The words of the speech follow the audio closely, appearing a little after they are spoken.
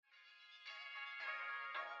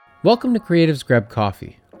Welcome to Creatives Grab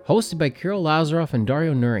Coffee, hosted by Kirill Lazaroff and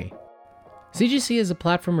Dario Nuri. CGC is a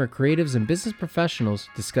platform where creatives and business professionals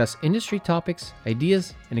discuss industry topics,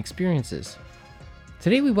 ideas, and experiences.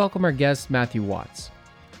 Today we welcome our guest, Matthew Watts.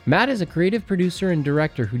 Matt is a creative producer and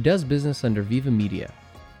director who does business under Viva Media,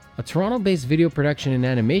 a Toronto-based video production and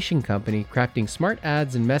animation company crafting smart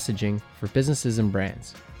ads and messaging for businesses and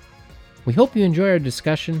brands. We hope you enjoy our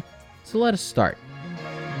discussion, so let us start.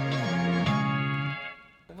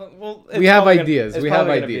 Well, we have ideas. We're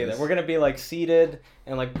going to be like seated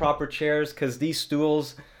and like proper chairs because these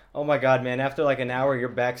stools, oh my God, man, after like an hour, your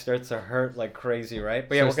back starts to hurt like crazy, right?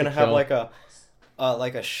 But yeah, we're going to have like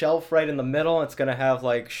a shelf right in the middle. It's going to have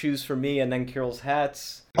like shoes for me and then Kirill's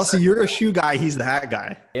hats. Also, you're a shoe guy. He's the hat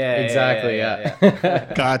guy. Yeah, exactly.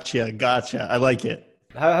 Yeah. Gotcha. I like it.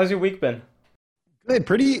 How's your week been? Good.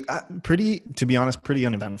 Pretty, to be honest, pretty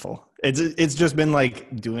uneventful. It's just been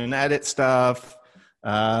like doing edit stuff.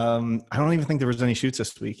 I don't even think there was any shoots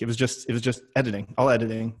this week. It was just editing, all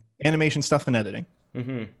editing, animation stuff and editing.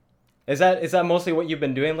 Mm-hmm. Is that mostly what you've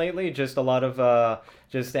been doing lately? Just a lot of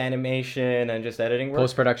just animation and just editing work?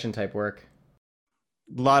 Post-production type work.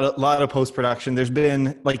 Lot of post-production. There's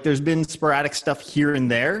been sporadic stuff here and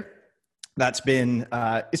there. That's been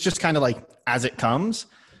it's just kind of like as it comes.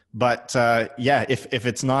 But yeah, if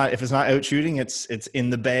it's not out shooting, it's in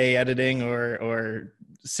the bay editing or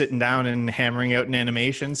sitting down and hammering out an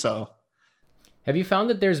animation. So have you found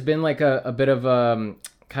that there's been like a bit of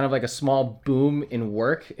kind of like a small boom in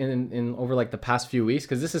work in over like the past few weeks?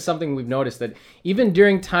 Because this is something we've noticed that even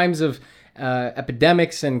during times of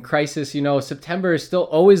epidemics and crisis, September is still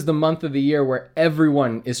always the month of the year where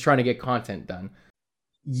everyone is trying to get content done.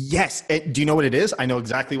 Yes. Do you know what it is? I know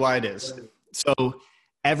exactly why it is. So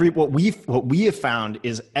what we have found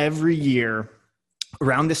is every year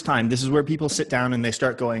around this time, this is where people sit down and they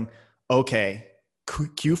start going, okay,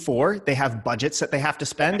 Q4, they have budgets that they have to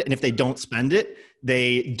spend. And if they don't spend it,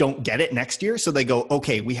 they don't get it next year. So they go,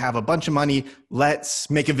 okay, we have a bunch of money. Let's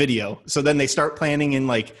make a video. So then they start planning in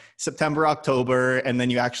like September, October, and then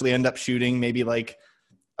you actually end up shooting maybe like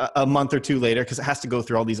a month or two later because it has to go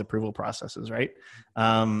through all these approval processes, right?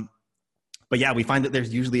 But yeah, we find that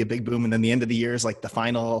there's usually a big boom. And then the end of the year is like the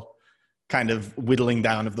final kind of whittling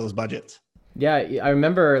down of those budgets. Yeah, I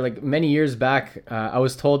remember like many years back, I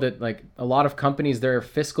was told that like a lot of companies, their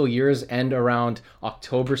fiscal years end around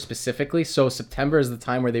October specifically. So September is the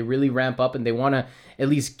time where they really ramp up and they want to at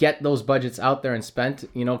least get those budgets out there and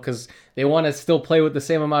spent, because they want to still play with the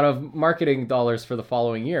same amount of marketing dollars for the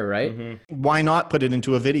following year, right? Mm-hmm. Why not put it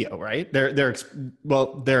into a video, right? They're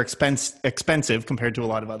expensive compared to a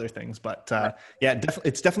lot of other things, but yeah,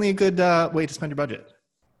 it's definitely a good way to spend your budget.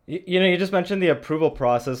 You just mentioned the approval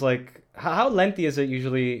process. Like, how lengthy is it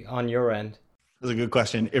usually on your end? That's a good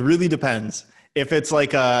question. It really depends. If it's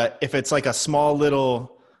like a small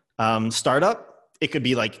little startup, it could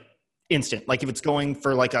be like instant. Like if it's going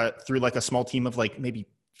for through a small team of like maybe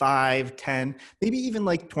 5, 10, maybe even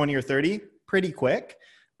like 20 or 30, pretty quick.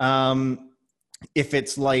 If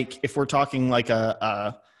we're talking like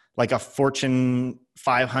a Fortune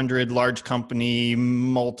 500 large company,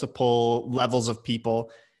 multiple levels of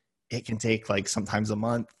people, it can take like sometimes a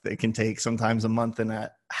month. It can take sometimes a month and a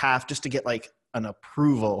half just to get like an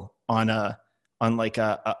approval on a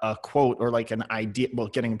quote or like an idea. Well,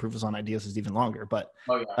 getting approvals on ideas is even longer, but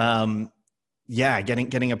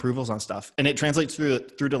getting approvals on stuff, and it translates through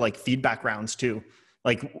to like feedback rounds too.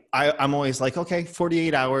 Like I'm always like, okay,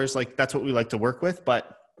 48 hours, like that's what we like to work with.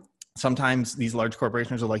 But sometimes these large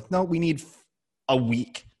corporations are like, no, we need a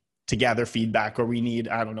week to gather feedback, or we need,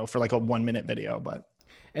 I don't know, for like a 1-minute video,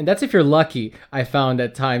 And that's if you're lucky, I found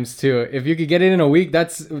at times too. If you could get it in a week,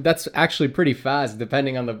 that's actually pretty fast,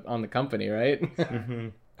 depending on the company, right? Mm-hmm.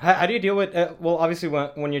 How do you deal with? Well, obviously,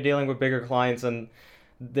 when you're dealing with bigger clients, and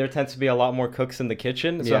there tends to be a lot more cooks in the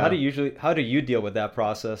kitchen. So how do you deal with that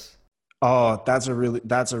process? Oh, that's a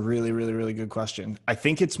really, really good question. I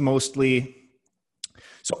think it's mostly.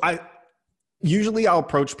 So Usually I'll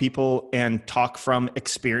approach people and talk from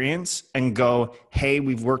experience and go, hey,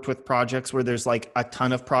 we've worked with projects where there's like a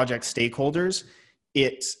ton of project stakeholders.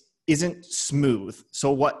 It isn't smooth.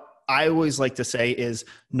 So what I always like to say is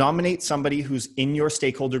nominate somebody who's in your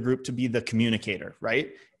stakeholder group to be the communicator,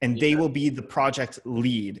 right? And they will be the project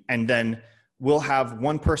lead. And then we'll have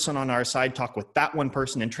one person on our side talk with that one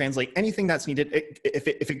person and translate anything that's needed.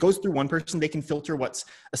 If it goes through one person, they can filter what's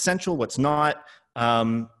essential, what's not.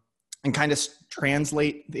 And kind of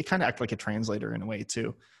translate, they kind of act like a translator in a way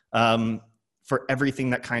too, for everything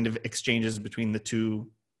that kind of exchanges between the two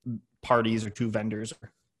parties or two vendors.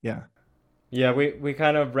 Yeah. Yeah, we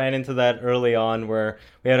kind of ran into that early on where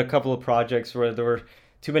we had a couple of projects where there were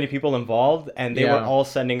too many people involved, and they were all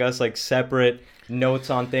sending us like separate notes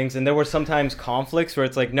on things, and there were sometimes conflicts where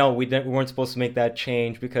it's like, no, we weren't supposed to make that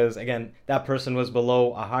change because again, that person was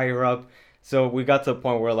below a higher up. So we got to a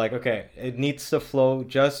point where like, okay, it needs to flow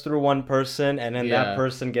just through one person, and then that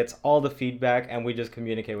person gets all the feedback, and we just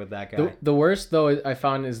communicate with that guy. The worst though I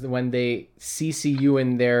found is when they CC you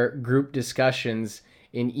in their group discussions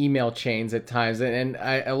in email chains at times, and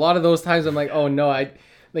a lot of those times I'm like, oh no,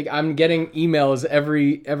 I'm getting emails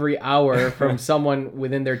every hour from someone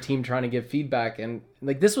within their team trying to give feedback, and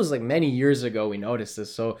like this was like many years ago we noticed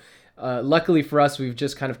this. So luckily for us, we've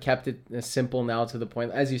just kind of kept it simple now to the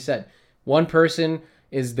point, as you said, one person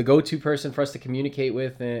is the go-to person for us to communicate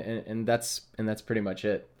with, and that's pretty much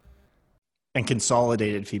it. And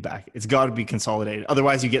consolidated feedback. It's got to be consolidated.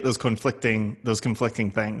 Otherwise you get those conflicting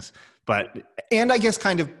things. And I guess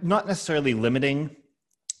kind of not necessarily limiting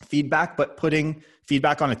feedback, but putting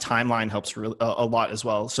feedback on a timeline helps a lot as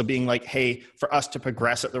well. So being like, hey, for us to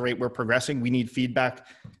progress at the rate we're progressing, we need feedback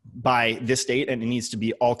by this date, and it needs to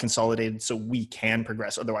be all consolidated so we can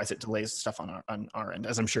progress. Otherwise it delays stuff on our end,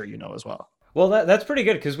 as I'm sure you know as well. Well, that's pretty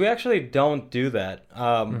good, because we actually don't do that.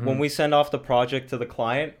 When we send off the project to the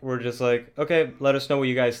client, we're just like, okay, let us know what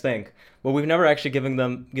you guys think. But we've never actually given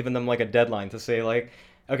them like a deadline to say like,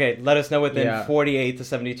 okay, let us know within 48 to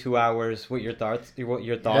 72 hours what your thoughts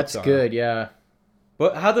are. That's good, yeah.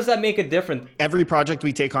 But how does that make a difference? Every project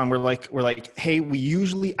we take on, we're like, hey, we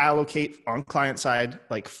usually allocate on client side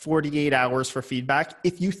like 48 hours for feedback.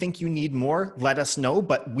 If you think you need more, let us know.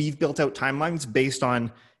 But we've built out timelines based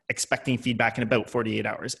on expecting feedback in about 48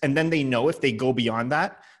 hours. And then they know if they go beyond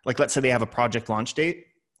that, like let's say they have a project launch date.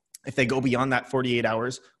 If they go beyond that 48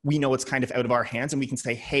 hours, we know it's kind of out of our hands, and we can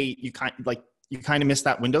say, hey, you kind of missed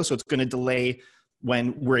that window. So it's going to delay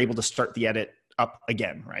when we're able to start the edit up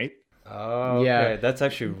again, right? Oh, okay. Yeah. That's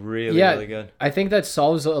actually really good. I think that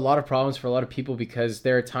solves a lot of problems for a lot of people, because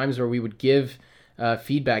there are times where we would give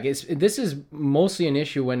feedback. This is mostly an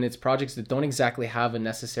issue when it's projects that don't exactly have a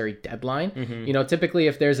necessary deadline. You know, typically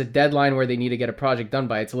if there's a deadline where they need to get a project done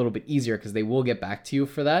by, it's a little bit easier because they will get back to you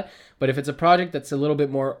for that. But if it's a project that's a little bit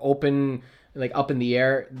more open, like up in the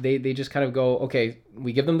air, they just kind of go, okay,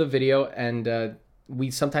 we give them the video, and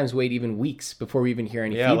we sometimes wait even weeks before we even hear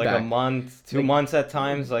any feedback. Yeah, like a month, 2 months at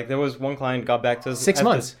times. Like there was one client got back to us 6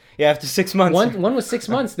 months. After 6 months. One was 6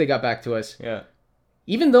 months they got back to us. Yeah.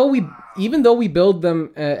 Even though we billed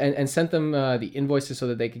them and sent them the invoices so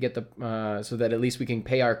that they could get so that at least we can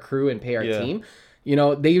pay our crew and pay our team. You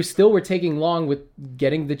know, they still were taking long with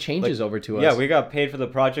getting the changes over to us. Yeah, we got paid for the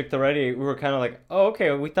project already. We were kind of like, oh,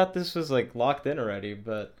 okay, we thought this was like locked in already,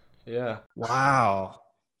 but yeah. Wow.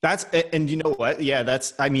 And you know what? Yeah,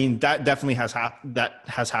 that definitely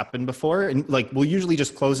has happened before. And like, we'll usually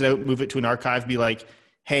just close it out, move it to an archive, be like,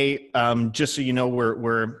 hey, just so you know,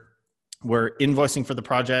 we're invoicing for the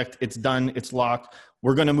project. It's done. It's locked.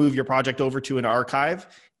 We're going to move your project over to an archive.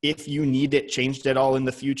 If you need it changed at all in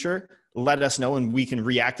the future, let us know and we can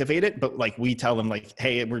reactivate it. But like, we tell them like,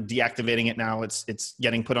 hey, we're deactivating it now. It's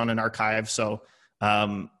getting put on an archive. So,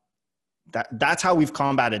 that's how we've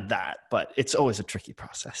combated that, but it's always a tricky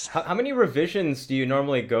process. How many revisions do you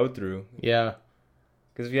normally go through? Yeah.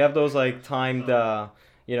 Because if you have those like timed,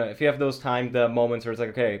 if you have those timed moments where it's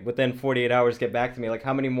like, okay, within 48 hours, get back to me. Like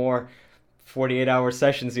how many more 48-hour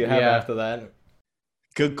sessions do you have after that?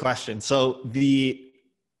 Good question. So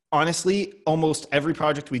honestly, almost every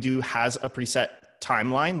project we do has a preset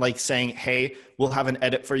timeline, like saying, hey, we'll have an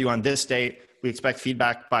edit for you on this date. We expect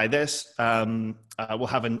feedback by this. We'll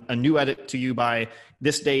have a new edit to you by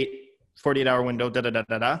this date, 48-hour window,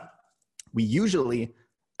 da-da-da-da-da. We usually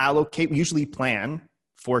plan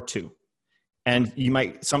for 2. And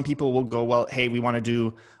some people will go, well, hey, we want to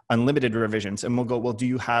do unlimited revisions. And we'll go, well, do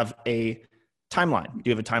you have a timeline? Do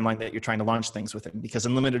you have a timeline that you're trying to launch things within? Because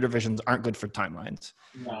unlimited revisions aren't good for timelines.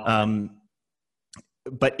 No.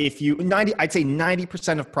 But I'd say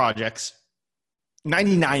 90% of projects,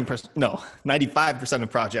 95%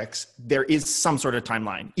 of projects, there is some sort of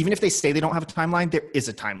timeline. Even if they say they don't have a timeline, there is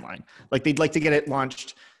a timeline. Like they'd like to get it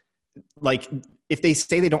launched. Like if they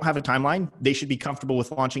say they don't have a timeline, they should be comfortable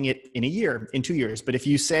with launching it in a year, in 2 years. But if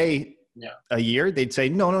you say a year, they'd say,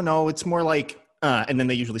 no, it's more like, and then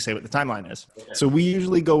they usually say what the timeline is. Okay. So we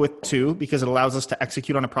usually go with 2 because it allows us to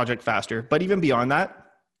execute on a project faster. But even beyond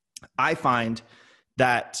that, I find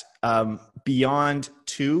that beyond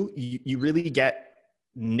 2, you really get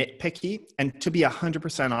nitpicky. And to be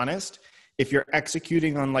 100% honest, if you're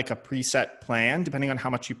executing on like a preset plan, depending on how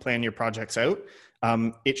much you plan your projects out,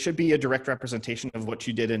 it should be a direct representation of what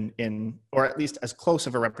you did in or at least as close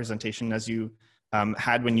of a representation as you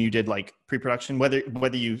had when you did like pre-production, whether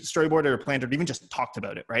you storyboarded or planned or even just talked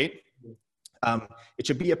about it, right? It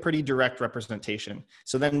should be a pretty direct representation.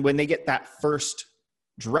 So then when they get that first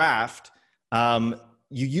draft,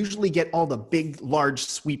 you usually get all the big, large,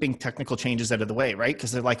 sweeping technical changes out of the way, right?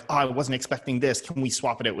 Because they're like, oh, I wasn't expecting this. Can we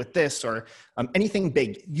swap it out with this? Or anything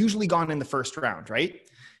big, usually gone in the first round, right?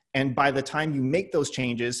 And by the time you make those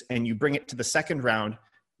changes and you bring it to the second round,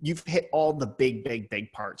 you've hit all the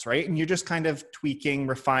big parts, right? And you're just kind of tweaking,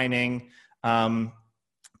 refining.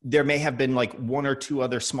 There may have been like one or two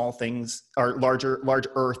other small things or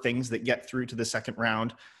larger things that get through to the second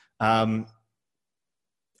round. And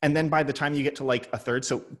then by the time you get to like a third,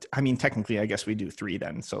 so I mean, technically, I guess we do three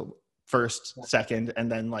then. So first, second,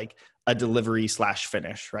 and then like a delivery /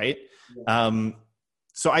 finish, right? Yeah.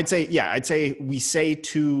 So I'd say we say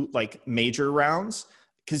two like major rounds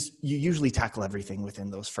because you usually tackle everything within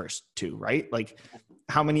those first two, right? Like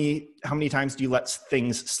how many times do you let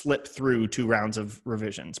things slip through 2 rounds of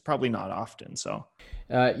revisions? Probably not often. So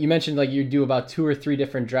you mentioned like you do about 2 or 3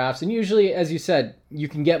 different drafts, and usually, as you said, you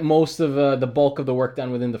can get most of the bulk of the work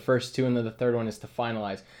done within the first 2, and then the third one is to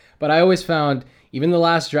finalize. But I always found, even the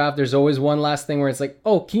last draft, there's always one last thing where it's like,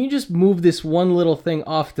 oh, can you just move this one little thing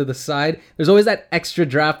off to the side? There's always that extra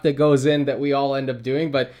draft that goes in that we all end up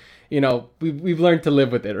doing, but you know, we've learned to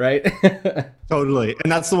live with it, right? Totally.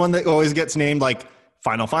 And that's the one that always gets named like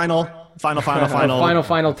final 10.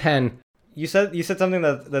 You said something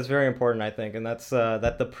that's very important, I think, and that's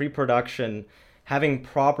that the pre-production, having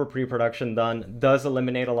proper pre-production done does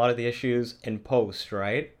eliminate a lot of the issues in post,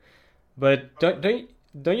 right? But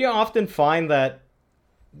don't you often find that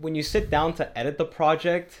when you sit down to edit the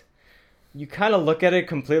project, you kind of look at it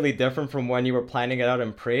completely different from when you were planning it out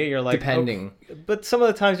in pre? You're like, depending. Oh, but some of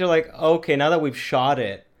the times you're like, okay, now that we've shot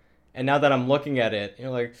it, and now that I'm looking at it, you're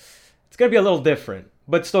like, it's gonna be a little different,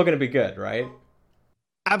 but still gonna be good, right?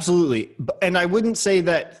 Absolutely. And I wouldn't say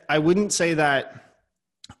that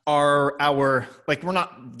our like, we're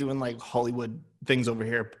not doing like Hollywood things over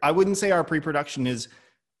here. I wouldn't say our pre-production is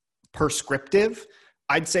prescriptive.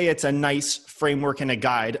 I'd say it's a nice framework and a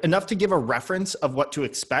guide, enough to give a reference of what to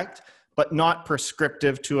expect, but not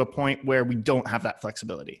prescriptive to a point where we don't have that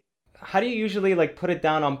flexibility. How do you usually like put it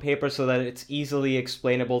down on paper so that it's easily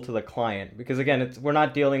explainable to the client? Because again, we're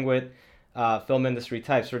not dealing with film industry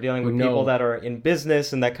types. We're dealing with people that are in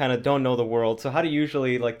business and that kind of don't know the world. So how do you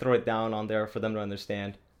usually like throw it down on there for them to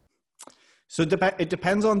understand? So it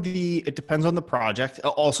depends on the project. It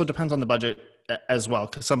also depends on the budget as well,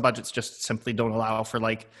 because some budgets just simply don't allow for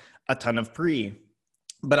like a ton of pre.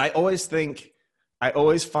 But I always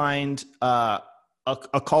find a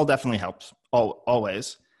call definitely helps.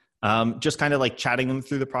 Always. Just kind of like chatting them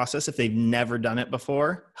through the process if they've never done it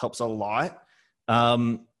before helps a lot.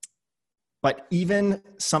 But even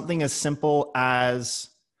something as simple as,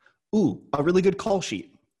 a really good call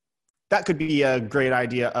sheet. That could be a great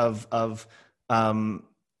idea of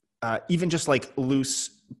even just like loose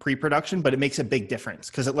pre-production, but it makes a big difference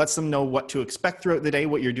because it lets them know what to expect throughout the day,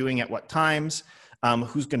 what you're doing at what times,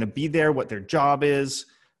 who's going to be there, what their job is.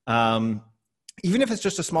 Even if it's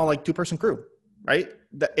just a small, like 2-person crew, right?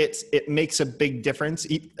 It makes a big difference.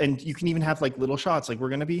 And you can even have like little shots, like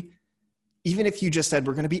even if you just said,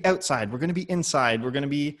 we're going to be outside, we're going to be inside, we're going to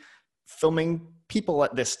be filming people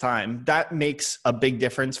at this time, that makes a big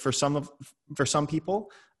difference for some people.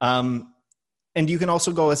 And you can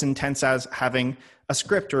also go as intense as having a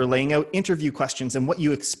script or laying out interview questions and what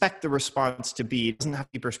you expect the response to be. It doesn't have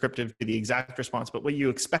to be prescriptive to the exact response, but what you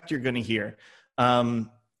expect you're going to hear.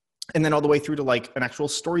 And then all the way through to like an actual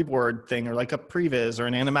storyboard thing or like a previs or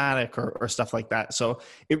an animatic or stuff like that. So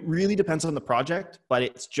it really depends on the project, but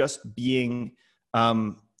it's just being,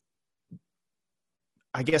 I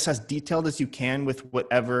guess, as detailed as you can with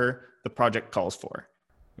whatever the project calls for.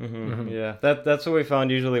 Mm-hmm. Yeah, that's what we found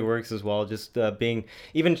usually works as well. Just being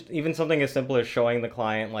even something as simple as showing the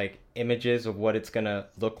client like images of what it's gonna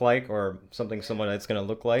look like or something similar that's gonna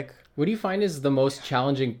look like. What do you find is the most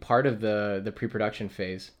challenging part of the pre-production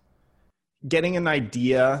phase? Getting an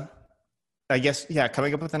idea, I guess. Yeah,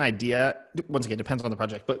 coming up with an idea. Once again, depends on the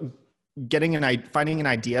project, but finding an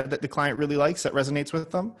idea that the client really likes that resonates with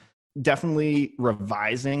them. Definitely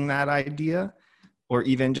revising that idea. Or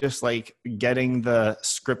even just like getting the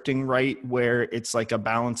scripting right where it's like a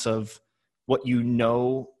balance of what you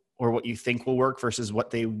know or what you think will work versus what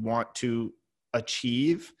they want to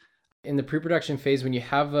achieve. In the pre-production phase, when you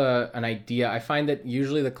have an idea, I find that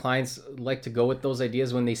usually the clients like to go with those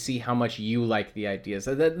ideas when they see how much you like the ideas.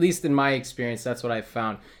 At least in my experience, that's what I've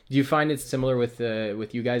found. Do you find it's similar with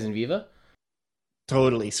you guys in Viva?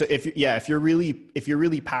 Totally. So if you're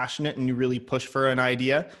really passionate and you really push for an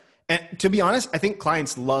idea, And to be honest, I think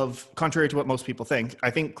clients love, contrary to what most people think, I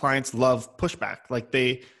think clients love pushback. Like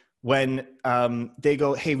when they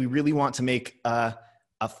go, hey, we really want to make a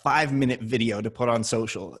 5-minute video to put on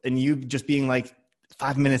social, and you just being like,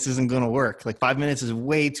 5 minutes isn't going to work. Like 5 minutes is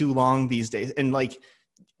way too long these days. And like,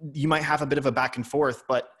 you might have a bit of a back and forth,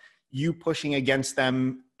 but you pushing against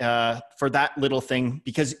them for that little thing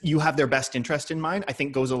because you have their best interest in mind, I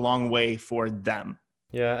think goes a long way for them.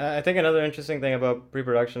 Yeah, I think another interesting thing about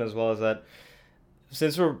pre-production as well is that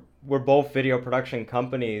since we're both video production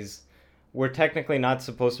companies, we're technically not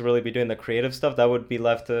supposed to really be doing the creative stuff. That would be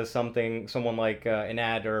left to someone like an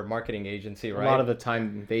ad or marketing agency, right? A lot of the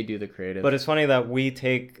time they do the creative. But it's funny that we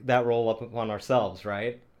take that role up upon ourselves,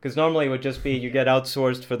 right? Because normally it would just be you get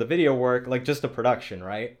outsourced for the video work, like just the production,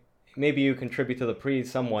 right? Maybe you contribute to the pre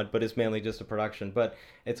somewhat, but it's mainly just a production. But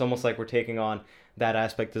it's almost like we're taking on that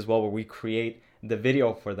aspect as well, where we create the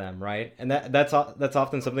video for them, right? And that's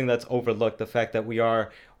often something that's overlooked, the fact that we are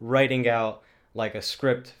writing out like a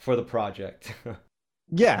script for the project.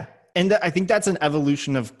 Yeah. And I think that's an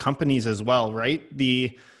evolution of companies as well, right?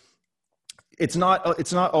 It's not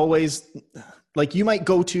always like you might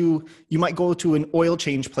go to an oil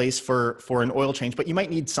change place for an oil change, but you might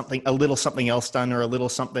need a little something else done or a little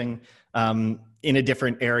something in a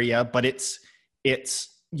different area. But it's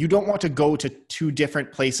you don't want to go to 2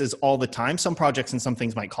 different places all the time. Some projects and some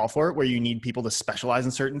things might call for it, where you need people to specialize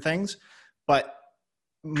in certain things. But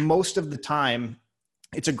most of the time,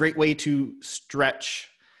 it's a great way to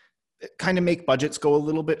stretch, kind of make budgets go a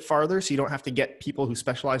little bit farther, so you don't have to get people who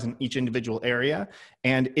specialize in each individual area.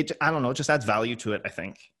 And I don't know, it just adds value to it, I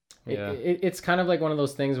think. Yeah. It's kind of like one of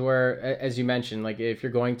those things where, as you mentioned, like if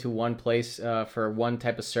you're going to one place for one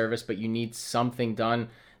type of service, but you need something done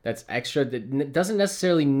that's extra, that doesn't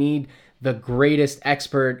necessarily need the greatest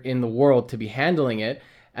expert in the world to be handling it.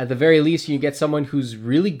 At the very least, you get someone who's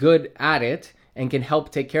really good at it and can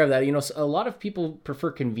help take care of that. You know, a lot of people prefer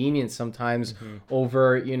convenience sometimes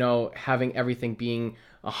over, you know, having everything being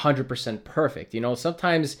 100% perfect. You know,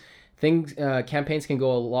 sometimes campaigns can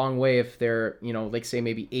go a long way if they're, you know, like say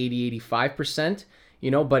maybe 80-85%, you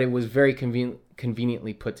know, but it was very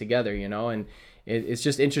conveniently put together, you know, and it's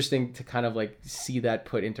just interesting to kind of like see that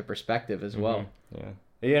put into perspective as well. Yeah.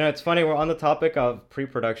 You know, it's funny, we're on the topic of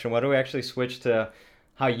pre-production. Why don't we actually switch to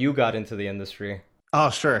how you got into the industry? Oh,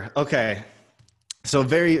 sure. Okay. So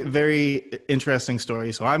very, very interesting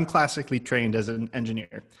story. So I'm classically trained as an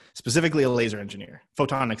engineer, specifically a laser engineer,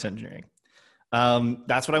 photonics engineering.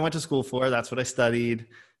 That's what I went to school for. That's what I studied.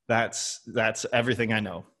 That's everything I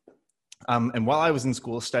know. And while I was in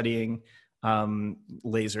school studying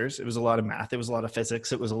lasers, it was a lot of math. It was a lot of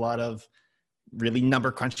physics. It was a lot of really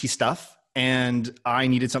number crunchy stuff. And I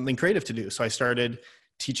needed something creative to do. So I started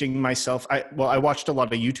teaching myself. I watched a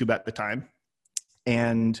lot of YouTube at the time,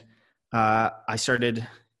 and I started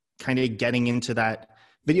kind of getting into that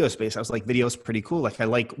video space. I was like, video's pretty cool. Like I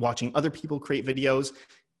like watching other people create videos,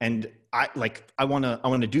 and I want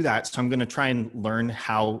to do that. So I'm going to try and learn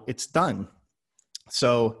how it's done.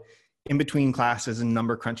 So in between classes and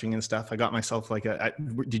number crunching and stuff, I got myself like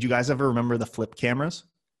did you guys ever remember the flip cameras?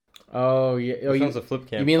 Oh yeah. Oh, you a flip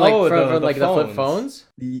camera. You mean like the flip phones?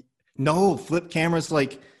 No, flip cameras,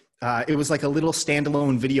 like it was like a little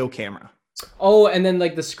standalone video camera. Oh, and then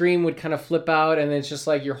like the screen would kind of flip out, and then it's just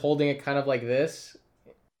like you're holding it kind of like this.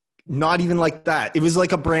 Not even like that. It was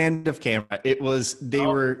like a brand of camera. It was they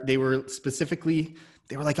were specifically,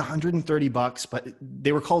 they were like $130, but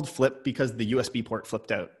they were called flip because the USB port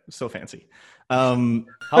flipped out. So fancy. How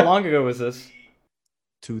long ago was this?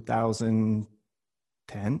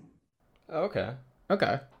 2010. Oh,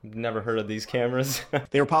 okay. Never heard of these cameras.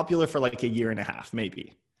 They were popular for like a year and a half,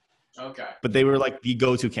 maybe. Okay. But they were like the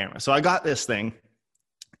go-to camera. So I got this thing,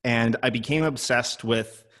 and I became obsessed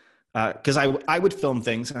with, because I would film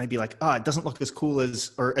things and I'd be like, it doesn't look as cool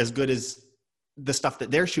as or as good as the stuff that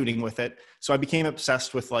they're shooting with it. So I became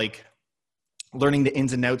obsessed with like learning the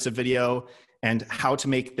ins and outs of video and how to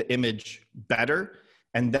make the image better.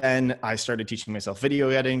 And then I started teaching myself video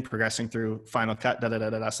editing, progressing through Final Cut, So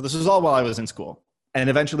this was all while I was in school. And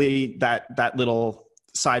eventually that little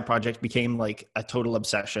side project became like a total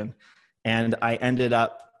obsession. And I ended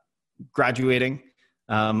up graduating.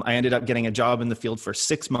 I ended up getting a job in the field for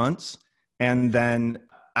 6 months. And then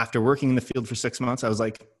after working in the field for 6 months, I was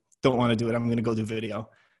like, don't want to do it. I'm going to go do video.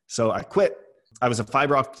 So I quit. I was a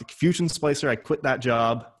fiber optic fusion splicer. I quit that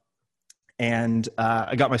job, and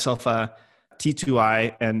I got myself a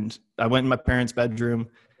T2i, and I went in my parents' bedroom,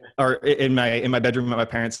 or in my bedroom at my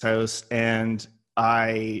parents' house, and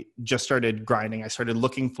I just started grinding. I started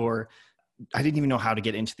looking for I didn't even know how to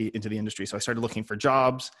get into the industry. So I started looking for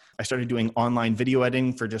jobs. I started doing online video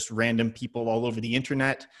editing for just random people all over the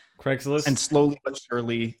internet. Craigslist. And slowly but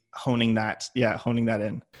surely honing that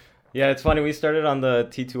in. Yeah, it's funny. We started on the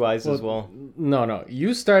T2Is as well. No.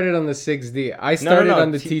 You started on the 6D. I started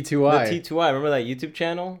on the T2I. The T2I. Remember that YouTube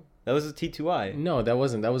channel? That was a T2I. No, that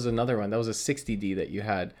wasn't. That was another one. That was a 60D that you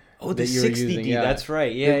had. Oh, the 60D. Yeah. That's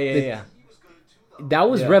right. Yeah. That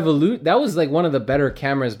was That was like one of the better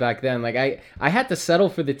cameras back then. Like I had to settle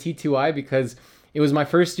for the T2I because it was my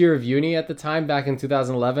first year of uni at the time back in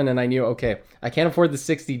 2011, and I knew, okay, I can't afford the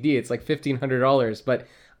 60D. It's like $1,500, but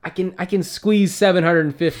I can squeeze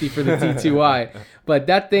 $750 for the T2I. But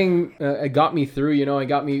that thing it got me through, it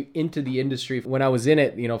got me into the industry. When I was in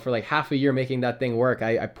it, for like half a year making that thing work,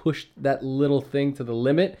 I pushed that little thing to the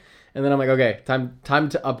limit. And then I'm like, okay, time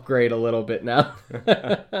to upgrade a little bit now.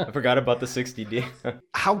 I forgot about the 60D.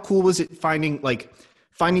 How cool was it finding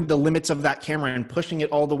the limits of that camera and pushing it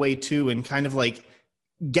all the way to, and kind of like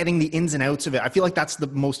getting the ins and outs of it? I feel like that's the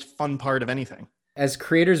most fun part of anything. As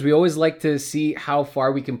creators, we always like to see how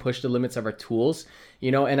far we can push the limits of our tools,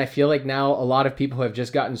 and I feel like now a lot of people have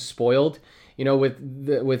just gotten spoiled, with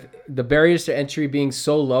the barriers to entry being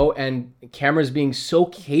so low and cameras being so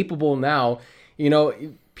capable now,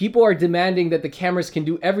 people are demanding that the cameras can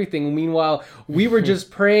do everything. Meanwhile, we were just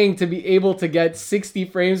praying to be able to get 60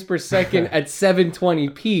 frames per second at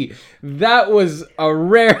 720p. That was a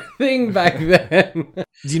rare thing back then. Do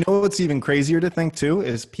you know what's even crazier to think too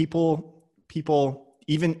is people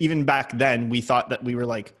even back then, we thought that we were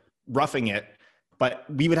like roughing it, but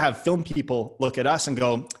we would have film people look at us and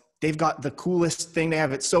go, they've got the coolest thing. They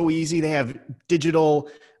have it so easy. They have digital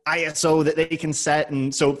ISO that they can set.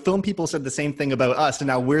 And so film people said the same thing about us. And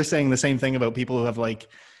now we're saying the same thing about people who have like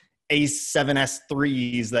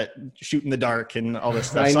A7S3s that shoot in the dark and all this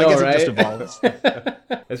stuff. I guess right? It just evolves.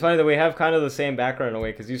 It's funny that we have kind of the same background in a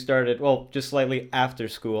way, because you started, just slightly after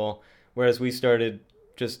school, whereas we started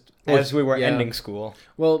just as we were ending school.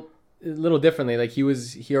 Well, a little differently. Like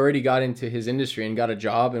he already got into his industry and got a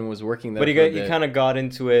job and was working there. But he kind of got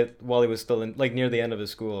into it while he was still in, like near the end of his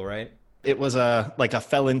school, right? It was a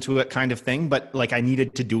fell into it kind of thing, but like I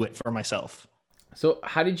needed to do it for myself. So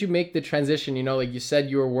how did you make the transition? Like you said,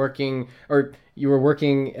 you were working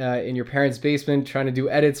in your parents' basement trying to do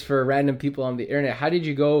edits for random people on the internet. How did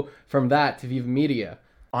you go from that to Viva Media?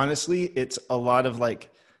 Honestly, it's a lot of like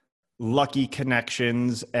lucky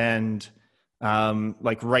connections and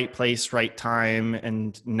like right place, right time,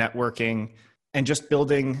 and networking, and just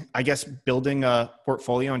building a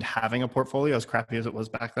portfolio and having a portfolio, as crappy as it was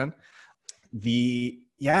back then.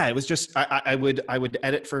 It was just I would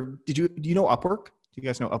edit for. Do you know Upwork? Do you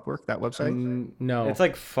guys know Upwork, that website? No. It's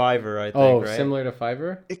like Fiverr, I think, right? Similar to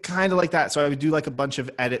Fiverr? It kind of like that. So I would do like a bunch of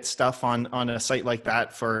edit stuff on a site like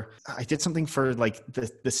that I did something for like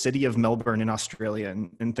the city of Melbourne in Australia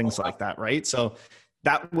and things like that, right? So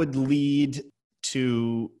that would lead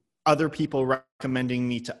to other people recommending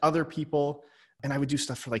me to other people. And I would do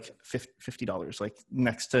stuff for like $50, like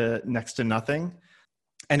next to nothing.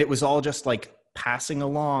 And it was all just like passing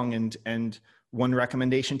along and one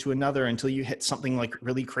recommendation to another until you hit something like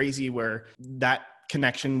really crazy where that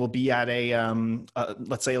connection will be at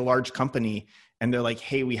let's say a large company, and they're like,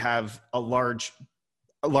 hey, we have a large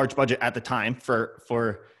budget at the time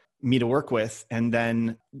for me to work with. And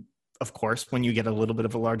then of course, when you get a little bit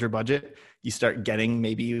of a larger budget, you start getting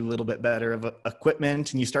maybe a little bit better of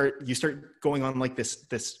equipment, and you start going on like this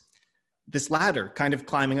ladder, kind of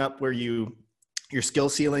climbing up where your skill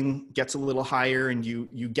ceiling gets a little higher, and you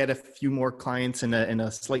get a few more clients in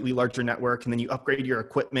a slightly larger network, and then you upgrade your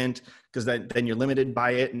equipment because then you're limited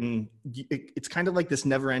by it, and it's kind of like this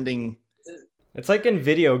never-ending. It's like in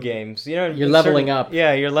video games, you're leveling up.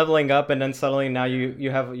 Yeah, you're leveling up, and then suddenly now you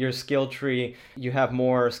have your skill tree. You have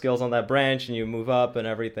more skills on that branch, and you move up and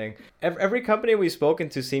everything. Every company we've spoken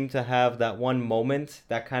to seemed to have that one moment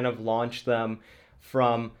that kind of launched them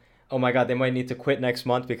from, oh my God, they might need to quit next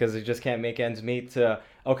month because they just can't make ends meet, to,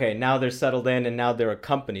 okay, now they're settled in and now they're a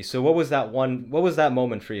company. So what was that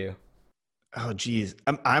moment for you? Oh, geez.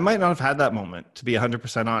 I might not have had that moment, to be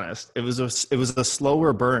 100% honest. It was a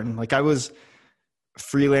slower burn. Like I was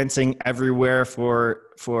freelancing everywhere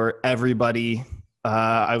for everybody.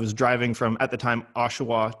 I was driving from, at the time,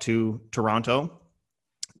 Oshawa to Toronto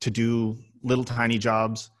to do little tiny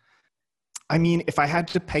jobs. I mean, if I had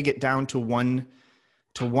to peg it down to one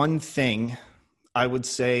thing, I would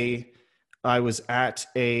say I was at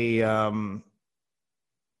an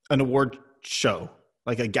award show,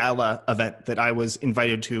 like a gala event that I was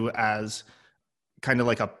invited to as kind of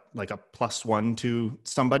like a plus one to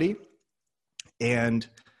somebody. And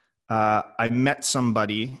I met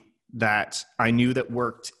somebody that I knew that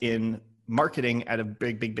worked in marketing at a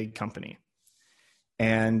big company.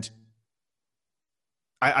 And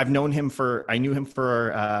I knew him for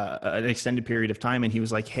an extended period of time. And he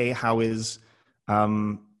was like, hey, how is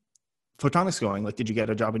photonics going? Like, did you get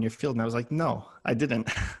a job in your field? And I was like, no, I didn't.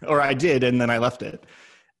 Or I did, and then I left it.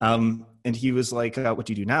 And he was like, what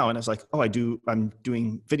do you do now? And I was like, oh, I'm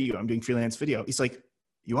doing video. I'm doing freelance video. He's like,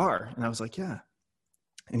 you are? And I was like, yeah.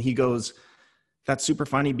 And he goes, that's super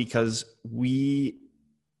funny because we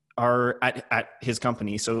are at his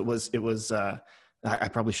company. So it was I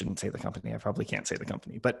probably shouldn't say the company. I probably can't say the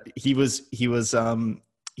company, but he was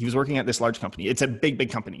working at this large company. It's a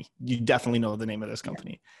big company. You definitely know the name of this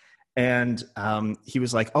company. And he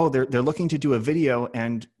was like, oh, they're looking to do a video.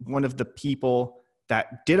 And one of the people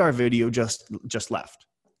that did our video just left.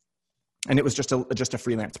 And it was just a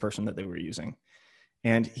freelance person that they were using.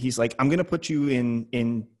 And he's like, I'm going to put you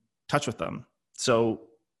in touch with them. So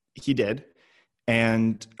he did.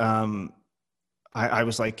 And I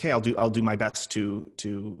was like, hey, I'll do my best to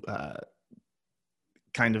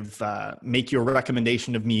kind of make your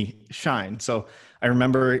recommendation of me shine. So I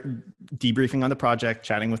remember debriefing on the project,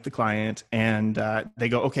 chatting with the client, and they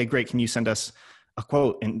go, okay, great. Can you send us a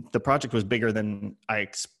quote? And the project was bigger than I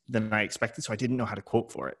expected, so I didn't know how to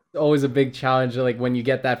quote for it. Always a big challenge, like when you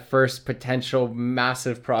get that first potential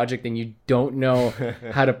massive project and you don't know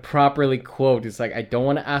how to properly quote. It's like, I don't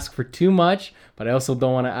want to ask for too much, but I also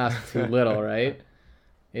don't want to ask too little, right?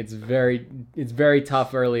 It's very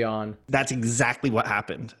tough early on. That's exactly what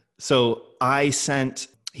happened. So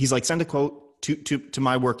he's like, send a quote to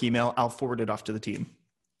my work email. I'll forward it off to the team.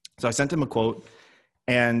 So I sent him a quote,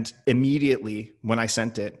 and immediately when I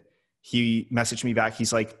sent it, he messaged me back.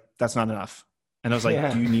 He's like, that's not enough. And I was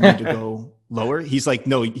like, do you need me to go lower? He's like,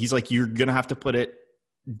 no, you're going to have to put it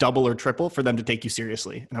double or triple for them to take you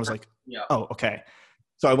seriously. And I was like, oh, okay.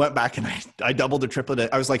 So I went back and I doubled or tripled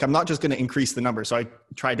it. I was like, I'm not just going to increase the number. So I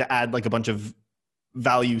tried to add like a bunch of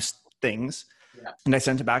value things. Yeah. And I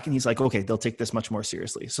sent it back and he's like, okay, they'll take this much more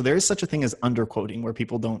seriously. So there is such a thing as underquoting where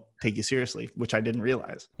people don't take you seriously, which I didn't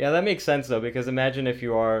realize. Yeah, that makes sense though, because imagine if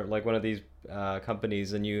you are like one of these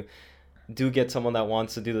companies and you do get someone that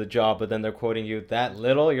wants to do the job, but then they're quoting you that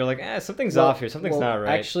little, you're like, something's off here. Something's not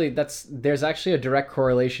right. Actually, there's actually a direct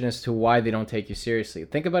correlation as to why they don't take you seriously.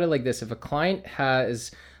 Think about it like this. If a client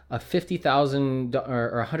has a $50,000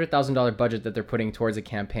 or $100,000 budget that they're putting towards a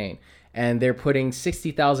campaign, and they're putting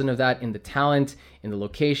 60,000 of that in the talent, in the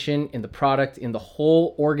location, in the product, in the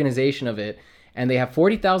whole organization of it, and they have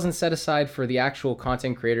 40,000 set aside for the actual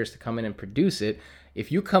content creators to come in and produce it.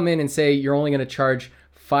 If you come in and say you're only going to charge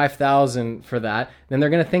 5,000 for that, then they're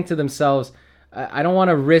going to think to themselves, I don't want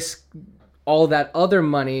to risk all that other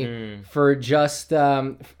money for just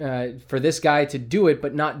for this guy to do it,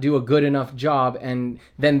 but not do a good enough job. And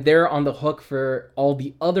then they're on the hook for all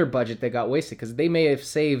the other budget that got wasted, because they may have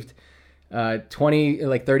saved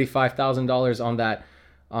 $35,000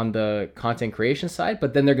 on the content creation side,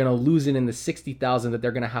 but then they're going to lose it in the 60,000 that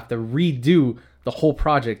they're going to have to redo the whole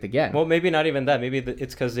project again. Well, maybe not even that. Maybe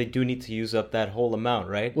it's because they do need to use up that whole amount,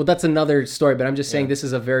 right? Well, that's another story, but I'm just saying this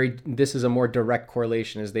is a more direct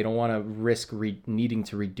correlation, is they don't want to risk needing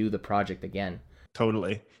to redo the project again.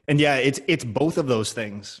 Totally. And yeah, it's both of those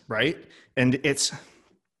things, right? And it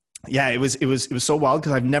was so wild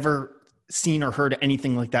because I've never seen or heard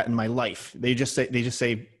anything like that in my life. They just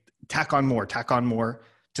say tack on more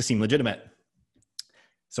to seem legitimate.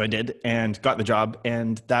 So I did and got the job,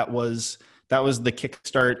 and that was the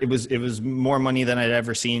kickstart. It was more money than I'd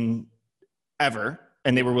ever seen ever,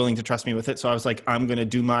 and they were willing to trust me with it. So I was like, I'm going to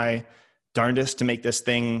do my darndest to make this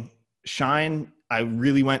thing shine. I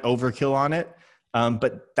really went overkill on it.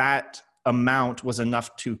 But that amount was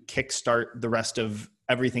enough to kickstart the rest of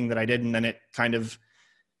everything that I did. And then it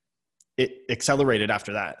accelerated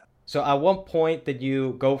after that. So at what point did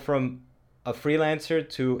you go from a freelancer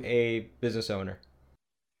to a business owner?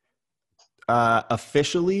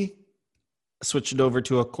 Officially switched it over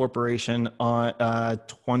to a corporation on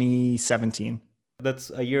 2017.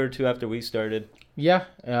 That's a year or two after we started. Yeah,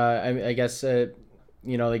 I guess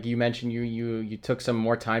like you mentioned, you took some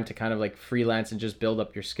more time to kind of like freelance and just build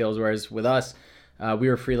up your skills. Whereas with us, we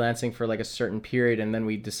were freelancing for like a certain period, and then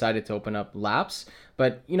we decided to open up Laps.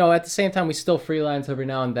 But at the same time, we still freelance every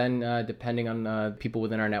now and then, depending on people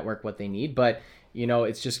within our network what they need. But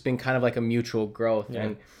it's just been kind of like a mutual growth. Yeah.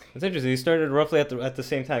 And it's interesting. You started roughly at the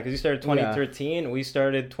same time, because you started 2013. Yeah. We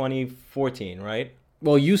started 2014, right?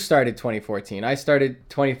 Well, you started 2014. I started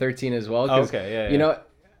 2013 as well. Okay, yeah.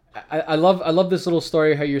 I love this little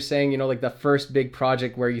story how you're saying, like the first big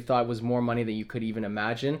project where you thought was more money than you could even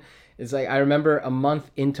imagine. It's like, I remember a month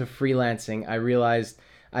into freelancing, I realized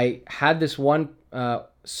I had this one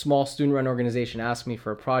small student-run organization ask me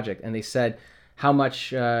for a project, and they said, "How much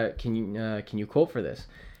can you quote for this?"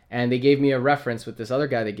 And they gave me a reference with this other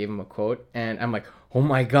guy. They gave him a quote, and I'm like, "Oh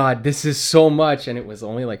my god, this is so much!" And it was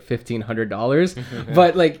only like $1,500.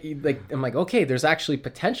 But like I'm like, okay, there's actually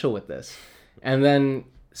potential with this, and then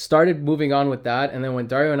started moving on with that. And then when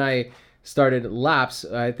Dario and I started Laps,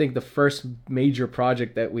 I think the first major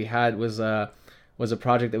project that we had was a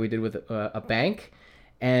project that we did with a bank,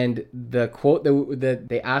 and the quote that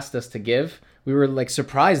they asked us to give, we were like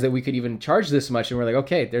surprised that we could even charge this much, and we're like,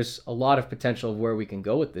 okay, there's a lot of potential of where we can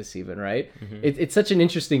go with this even, right? It's such an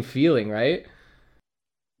interesting feeling, right?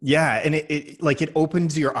 Yeah, and it like it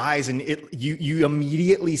opens your eyes, and you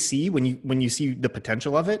immediately see when you see the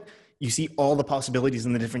potential of it, you see all the possibilities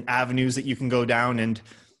and the different avenues that you can go down, and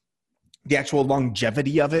the actual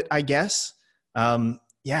longevity of it, I guess.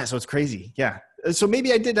 Yeah, so it's crazy. Yeah, so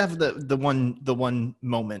maybe I did have the one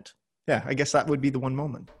moment. Yeah, I guess that would be the one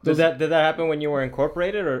moment. Did that happen when you were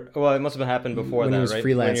incorporated, or well, it must have happened before when that, he was right?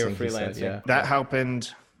 Freelancing, When you were freelancing, freelancing. yeah. That happened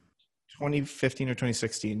 2015 or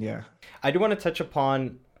 2016. Yeah. I do want to touch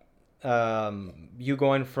upon you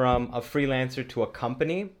going from a freelancer to a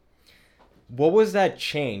company. What was that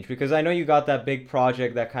change? Because I know you got that big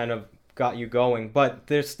project that kind of got you going, but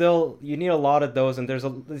there's still, you need a lot of those, and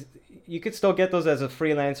you could still get those as a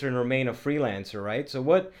freelancer and remain a freelancer, right? So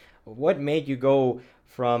what made you go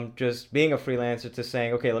from just being a freelancer to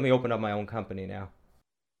saying, okay, let me open up my own company now?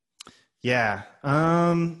 Yeah.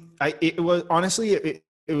 It was honestly,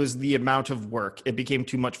 it was the amount of work. It became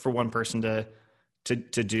too much for one person to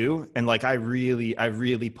do. And like, I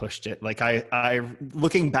really pushed it. Like I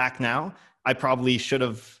looking back now, I was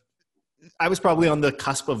probably on the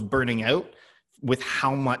cusp of burning out with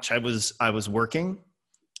how much I was working.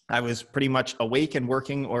 I was pretty much awake and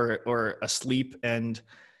working, or asleep and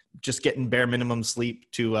just getting bare minimum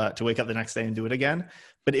sleep to wake up the next day and do it again.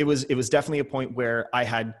 But it was definitely a point where I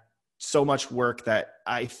had so much work that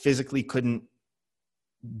I physically couldn't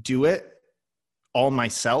do it all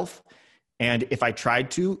myself. And if I tried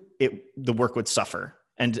to, the work would suffer,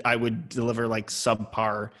 and I would deliver like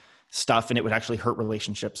subpar stuff, and it would actually hurt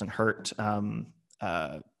relationships and hurt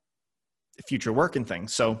future work and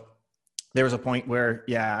things. So there was a point where,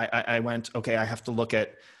 I went, okay, I have to look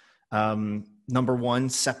at, number one,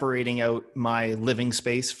 separating out my living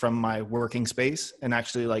space from my working space, and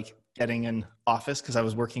actually like getting an office, because I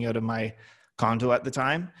was working out of my condo at the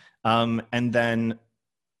time. And then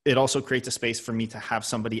it also creates a space for me to have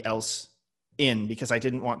somebody else in, because I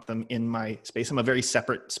didn't want them in my space. I'm a very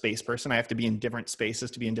separate space person. I have to be in different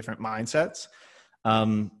spaces to be in different mindsets.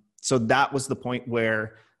 So that was the point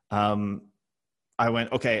where I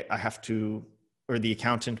went, okay, I have to, or the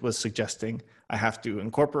accountant was suggesting I have to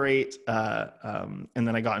incorporate, and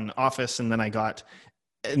then I got an office, and then I got,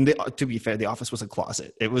 and to be fair, the office was a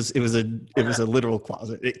closet. It was a literal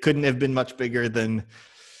closet. It couldn't have been much bigger than,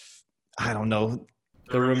 I don't know,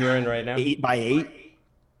 The room you're in right now? 8x8.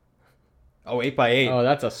 Oh, 8x8. Oh,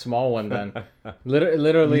 that's a small one then.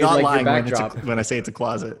 Literally Not like lying your backdrop. when I say it's a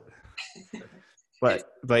closet.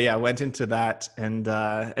 But yeah, went into that, and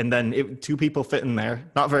then two people fit in there,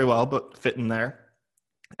 not very well, but fit in there.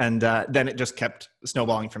 And then it just kept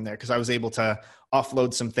snowballing from there, because I was able to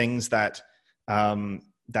offload some things that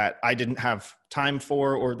I didn't have time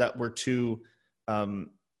for, or that were too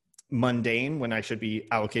mundane when I should be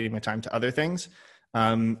allocating my time to other things.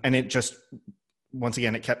 And it just, once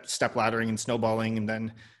again, it kept step laddering and snowballing, and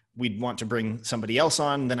then we'd want to bring somebody else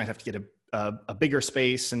on, and then I'd have to get a bigger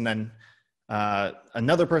space, and then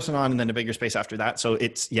another person on, and then a bigger space after that. So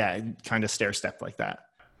it's, kind of stair step like that.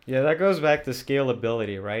 Yeah, that goes back to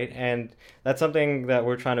scalability, right? And that's something that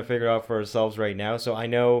we're trying to figure out for ourselves right now. So I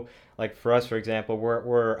know, like for us, for example,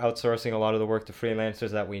 we're outsourcing a lot of the work to freelancers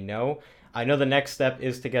that we know. I know the next step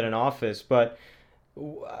is to get an office, but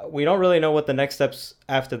we don't really know what the next steps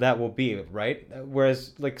after that will be, right?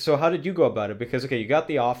 Whereas, like, so how did you go about it? Because, okay, you got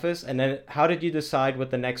the office, and then how did you decide what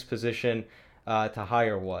the next position to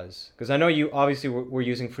hire was? Because I know you obviously were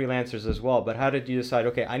using freelancers as well, but how did you decide,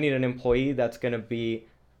 okay, I need an employee that's going to be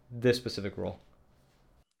this specific role?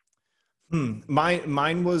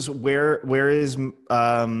 Mine was where is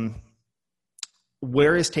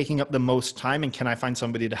taking up the most time, and can I find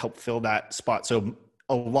somebody to help fill that spot? So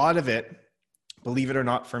a lot of it, believe it or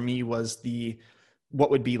not, for me was what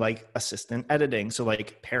would be like assistant editing. So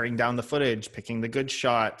like paring down the footage, picking the good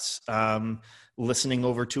shots, listening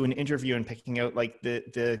over to an interview and picking out like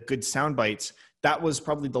the good sound bites. That was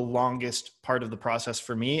probably the longest part of the process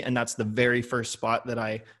for me. And that's the very first spot that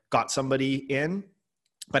I got somebody in.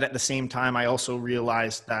 But at the same time, I also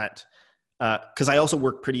realized that, because I also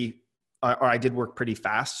work pretty or I did work pretty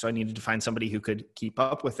fast. So I needed to find somebody who could keep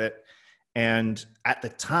up with it. And at the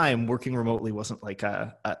time, working remotely wasn't like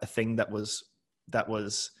a thing that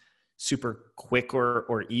was super quick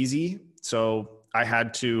or easy. So I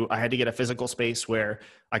had to get a physical space where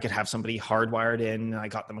I could have somebody hardwired in. I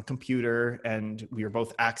got them a computer and we were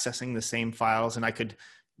both accessing the same files, and I could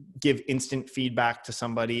give instant feedback to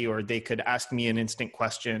somebody, or they could ask me an instant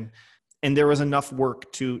question. And there was enough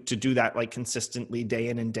work to do that like consistently day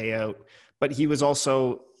in and day out. But he was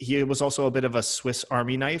also a bit of a Swiss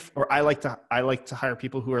Army knife, or I like to hire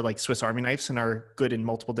people who are like Swiss Army knives and are good in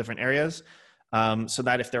multiple different areas. So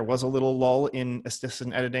that if there was a little lull in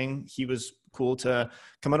assistant editing, he was cool to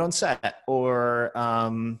come out on set or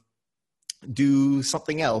do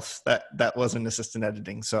something else that wasn't assistant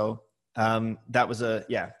editing. So that was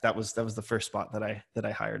the first spot that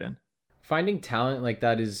I hired in. Finding talent like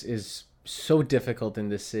that is so difficult in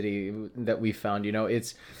this city that we found.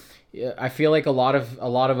 I feel like a lot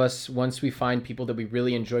of us, once we find people that we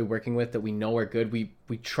really enjoy working with, that we know are good, we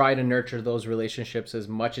try to nurture those relationships as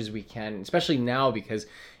much as we can, especially now because,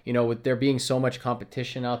 with there being so much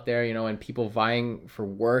competition out there, and people vying for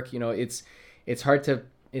work, it's hard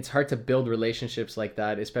to build relationships like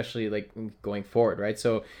that, especially like going forward, right?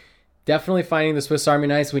 So definitely finding the Swiss Army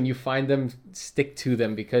knives. When you find them, stick to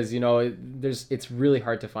them, because it's really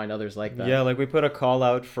hard to find others like that. Yeah, like we put a call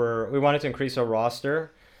out we wanted to increase our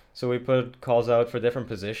roster. So we put calls out for different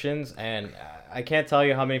positions, and I can't tell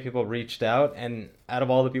you how many people reached out. And out of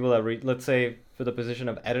all the people that let's say for the position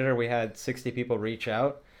of editor, we had 60 people reach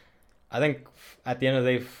out. I think at the end of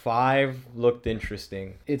the day, 5 looked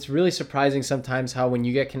interesting. It's really surprising sometimes how when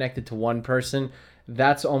you get connected to one person,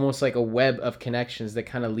 that's almost like a web of connections that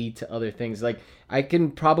kind of lead to other things. Like I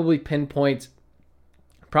can probably pinpoint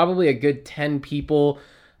probably a good 10 people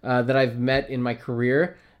that I've met in my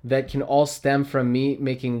career that can all stem from me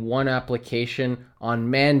making one application on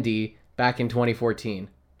Mandy back in 2014.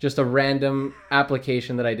 Just a random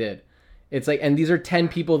application that I did. It's like, and these are 10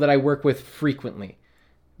 people that I work with frequently,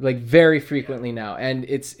 like very frequently now. And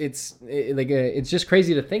it's just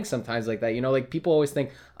crazy to think sometimes like that, like people always think,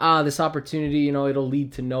 this opportunity, it'll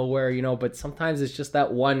lead to nowhere, but sometimes it's just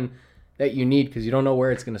that one that you need because you don't know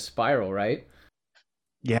where it's going to spiral, right?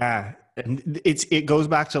 Yeah. And it goes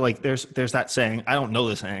back to like, there's that saying, I don't know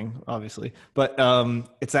the saying obviously, but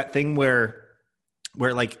it's that thing where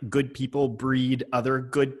like good people breed other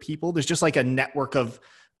good people. There's just like a network of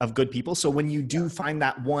good people. So when you do find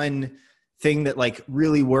that one thing that like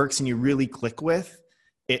really works and you really click with,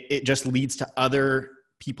 it just leads to other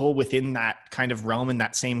people within that kind of realm and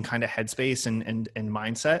that same kind of headspace and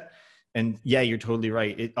mindset. And yeah, you're totally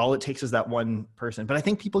right. All it takes is that one person. But I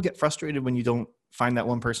think people get frustrated when you don't find that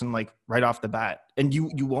one person like right off the bat, and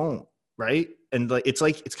you won't, right? And like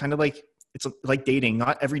it's kind of like dating.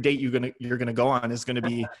 Not every date you're gonna go on is gonna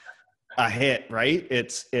be a hit, right?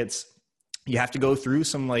 It's you have to go through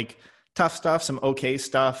some like tough stuff, some okay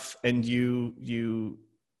stuff, and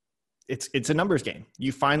it's a numbers game.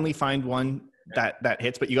 You finally find one that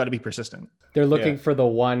hits, but you got to be persistent. They're looking for the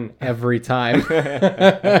one every time.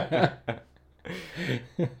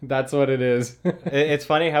 That's what it is. It's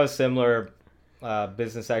funny how similar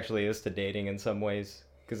business actually is to dating in some ways.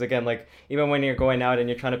 Because again, like even when you're going out and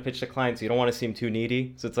you're trying to pitch to clients, you don't want to seem too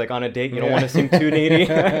needy. So it's like on a date, you don't want to seem too needy.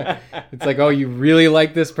 It's like, oh, you really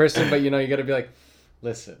like this person, but you got to be like,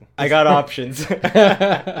 listen, I got options.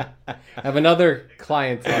 I have another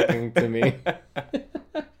client talking to me.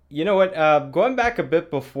 You know what? Going back a bit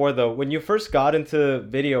before though, when you first got into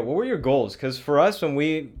video, what were your goals? Because for us, when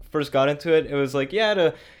we first got into it, it was like,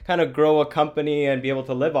 to kind of grow a company and be able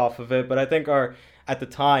to live off of it. But I think at the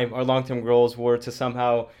time, our long-term goals were to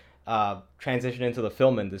somehow transition into the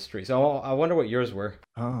film industry. So I wonder what yours were.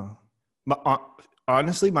 Oh,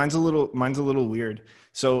 honestly, mine's a little weird.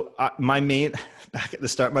 So back at the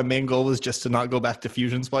start, my main goal was just to not go back to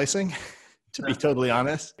fusion splicing. To be totally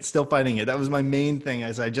honest, still fighting it. That was my main thing,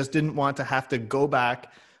 as I just didn't want to have to go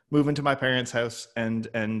back, move into my parents' house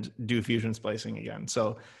and do fusion splicing again.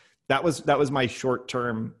 So that was my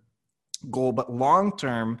short-term goal. But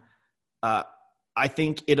long-term, I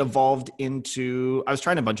think it evolved into, I was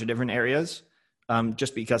trying a bunch of different areas,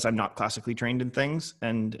 just because I'm not classically trained in things,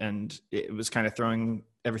 and it was kind of throwing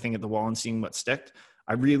everything at the wall and seeing what sticked.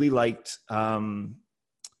 I really liked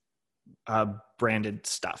branded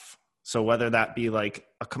stuff. So whether that be like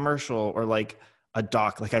a commercial or like a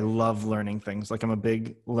doc, like I love learning things. Like I'm a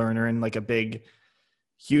big learner and like a big,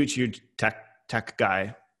 huge tech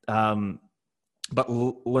guy. But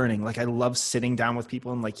learning, like I love sitting down with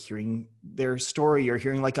people and like hearing their story or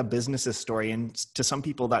hearing like a business's story. And to some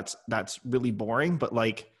people that's really boring, but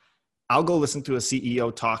like I'll go listen to a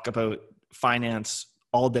CEO talk about finance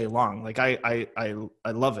all day long. Like I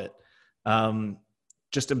love it.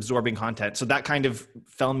 Just absorbing content. So that kind of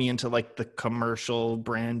fell me into like the commercial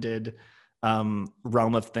branded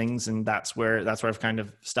realm of things. And that's where I've kind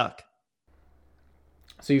of stuck.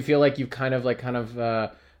 So you feel like you've kind of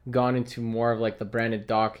gone into more of like the branded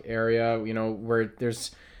doc area, you know, where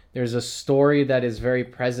there's a story that is very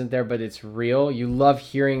present there, but it's real. You love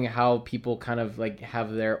hearing how people kind of like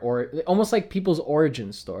have their, or almost like people's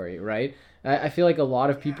origin story, right? I feel like a lot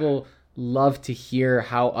of people love to hear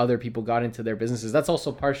how other people got into their businesses. That's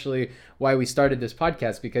also partially why we started this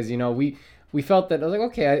podcast, because, you know, we felt that, I was like,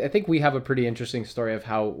 okay, I think we have a pretty interesting story of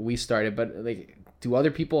how we started, but like, do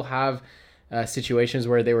other people have situations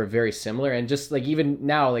where they were very similar? And just like even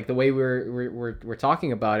now, like the way we're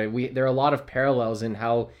talking about it, there are a lot of parallels in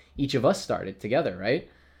how each of us started together, right?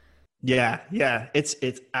 Yeah, it's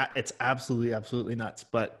absolutely nuts.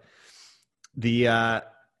 But the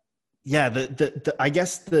I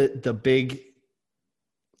guess the big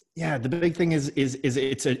thing is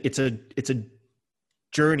it's a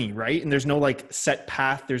journey, right? And there's no like set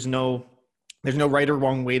path. There's no right or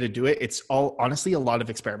wrong way to do it. It's all honestly a lot of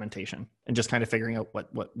experimentation and just kind of figuring out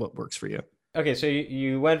what works for you. Okay, so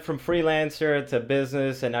you went from freelancer to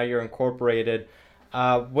business, and now you're incorporated.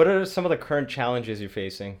 What are some of the current challenges you're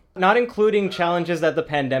facing? Not including challenges that the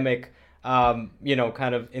pandemic,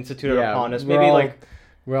 kind of instituted upon us. Maybe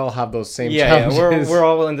we all have those same challenges. We're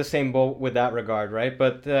all in the same boat with that regard, right?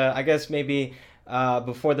 But I guess maybe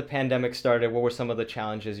before the pandemic started, what were some of the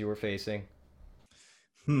challenges you were facing?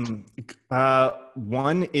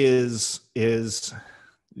 One is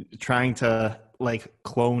trying to like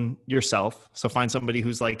clone yourself. So find somebody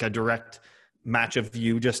who's like a direct match of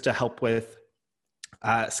you, just to help with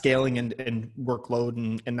scaling and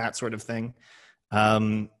workload and that sort of thing.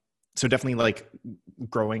 So definitely like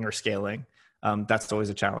growing or scaling. That's always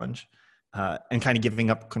a challenge. And kind of giving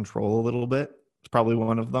up control a little bit is probably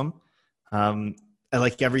one of them. I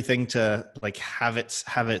like everything to like have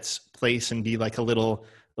its place and be like a little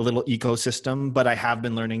ecosystem, but I have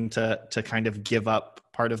been learning to kind of give up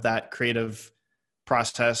part of that creative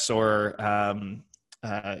process, or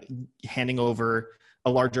handing over a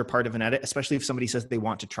larger part of an edit, especially if somebody says they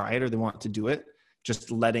want to try it or they want to do it,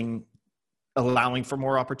 just allowing for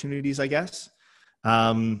more opportunities, I guess.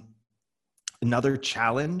 Another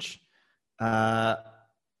challenge, a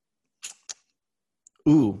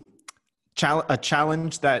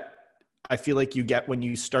challenge that I feel like you get when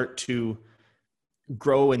you start to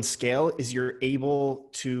grow and scale is you're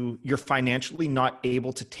financially not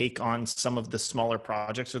able to take on some of the smaller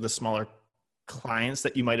projects or the smaller clients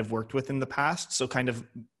that you might have worked with in the past. So kind of,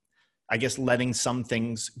 I guess, letting some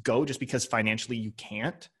things go just because financially you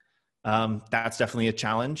can't. That's definitely a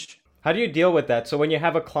challenge. How do you deal with that? So when you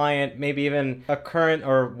have a client, maybe even a current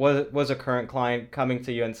or was a current client coming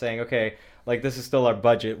to you and saying, okay, like this is still our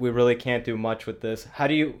budget, we really can't do much with this. How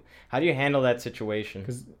do you handle that situation?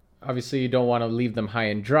 Because obviously you don't want to leave them high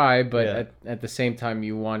and dry, but at the same time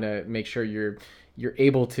you want to make sure you're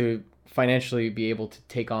able to financially be able to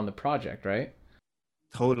take on the project, right?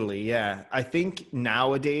 Totally, yeah. I think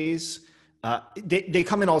nowadays they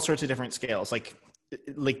come in all sorts of different scales. Like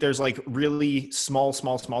there's like really small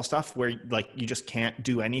stuff where like you just can't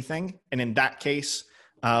do anything, and in that case,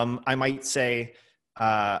 I might say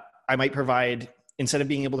I might provide, instead of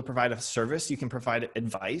being able to provide a service, you can provide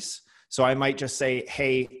advice. So I might just say,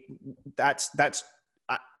 hey,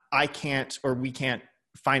 I can't, or we can't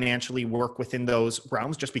financially work within those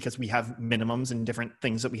realms just because we have minimums and different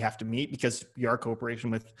things that we have to meet, because you are a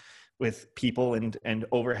corporation with people and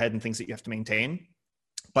overhead and things that you have to maintain.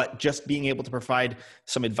 But just being able to provide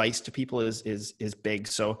some advice to people is big.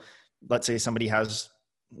 So let's say somebody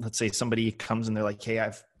comes and they're like, hey, I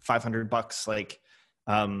have $500. Like,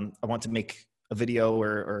 I want to make a video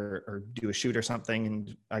or do a shoot or something.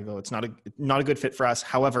 And I go, it's not a good fit for us.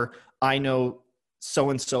 However, I know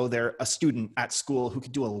so-and-so, they're a student at school who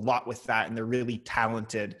could do a lot with that, and they're really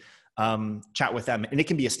talented. Chat with them, and it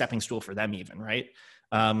can be a stepping stool for them even, right?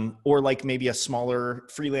 Or like maybe a smaller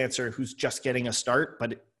freelancer who's just getting a start,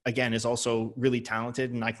 but again, is also really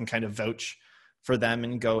talented, and I can kind of vouch for them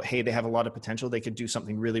and go, hey, they have a lot of potential. They could do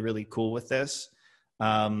something really, really cool with this.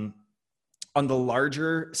 On the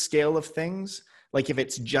larger scale of things, like if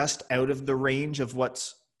it's just out of the range of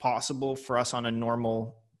what's possible for us on a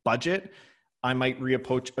normal budget, I might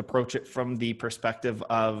approach it from the perspective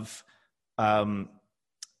of,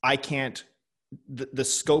 I can't, the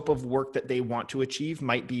scope of work that they want to achieve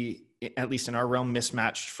might be, at least in our realm,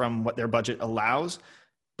 mismatched from what their budget allows.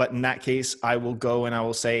 But in that case, I will go and I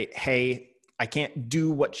will say, hey, I can't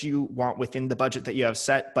do what you want within the budget that you have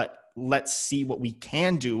set, but let's see what we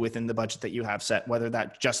can do within the budget that you have set, whether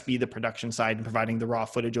that just be the production side and providing the raw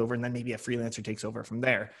footage over, and then maybe a freelancer takes over from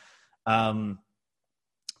there.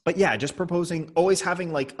 But yeah, just proposing, always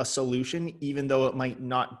having like a solution, even though it might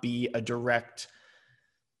not be a direct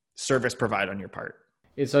service provide on your part.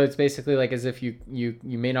 So it's basically like as if you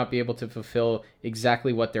may not be able to fulfill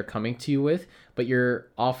exactly what they're coming to you with, but you're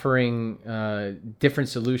offering different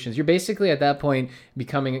solutions. You're basically at that point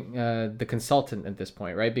becoming the consultant at this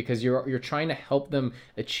point, right? Because you're trying to help them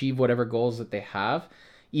achieve whatever goals that they have,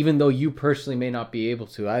 even though you personally may not be able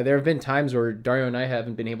to. There have been times where Dario and I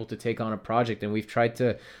haven't been able to take on a project, and we've tried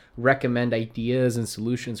to recommend ideas and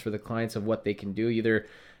solutions for the clients of what they can do, either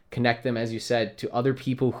connect them, as you said, to other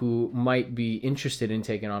people who might be interested in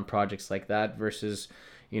taking on projects like that versus,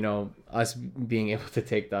 us being able to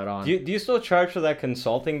take that on. Do you still charge for that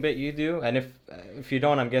consulting bit you do? And if you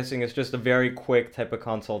don't, I'm guessing it's just a very quick type of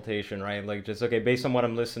consultation, right? Like just, okay, based on what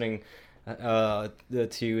I'm listening to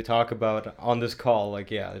you talk about on this call,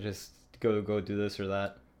 like, yeah, just go do this or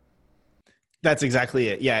that. That's exactly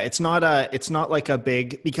it. Yeah. It's not like a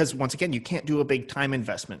big, because once again, you can't do a big time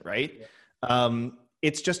investment, right? Yeah.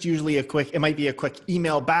 It's just usually it might be a quick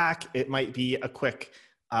email back. It might be a quick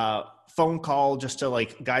phone call just to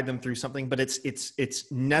like guide them through something, but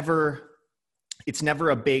it's never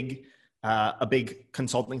a big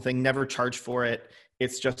consulting thing, never charge for it.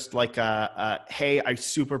 It's just like, hey, I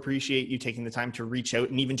super appreciate you taking the time to reach out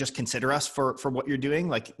and even just consider us for what you're doing.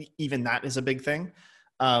 Like even that is a big thing.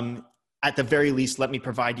 At the very least, let me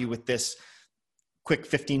provide you with this quick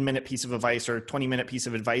 15-minute piece of advice or 20-minute piece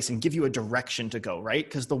of advice and give you a direction to go, right?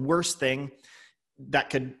 Because the worst thing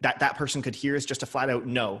that person could hear is just a flat out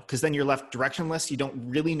no, because then you're left directionless. You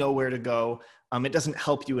don't really know where to go. It doesn't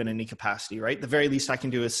help you in any capacity, right? The very least I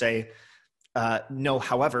can do is say, no,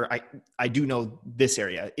 however, I do know this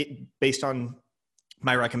area. Based on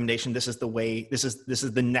my recommendation, this is the way, this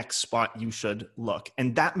is the next spot you should look.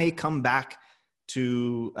 And that may come back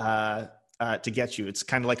to get you. It's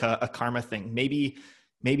kind of like a karma thing. Maybe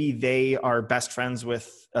they are best friends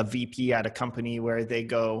with a VP at a company where they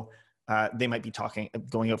might be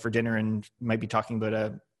going out for dinner and might be talking about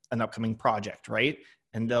an upcoming project, right?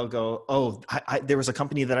 And they'll go, oh, there was a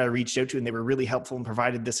company that I reached out to and they were really helpful and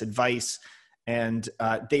provided this advice. And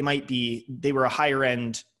they were a higher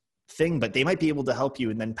end thing, but they might be able to help you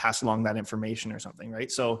and then pass along that information or something,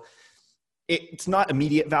 right? So it's not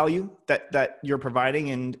immediate value that you're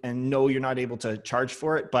providing, and no, you're not able to charge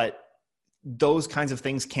for it, but those kinds of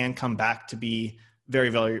things can come back to be very,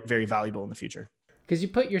 very, very valuable in the future. Because you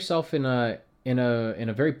put yourself in a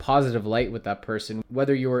very positive light with that person,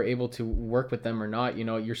 whether you were able to work with them or not.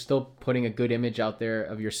 You're still putting a good image out there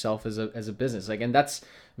of yourself as a business, and that's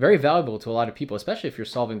very valuable to a lot of people, especially if you're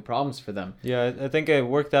solving problems for them. Yeah, I think it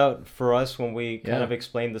worked out for us when we kind of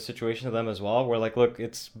explained the situation to them as well. We're like, look,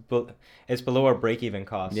 it's below our break-even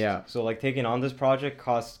cost. Yeah. So like taking on this project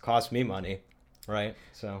cost me money, right?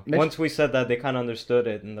 So once we said that, they kind of understood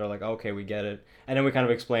it and they're like, okay, we get it. And then we kind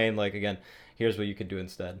of explained, like, again, here's what you could do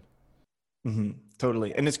instead. Mm-hmm.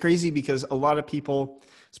 Totally. And it's crazy because a lot of people,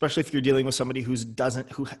 especially if you're dealing with somebody who's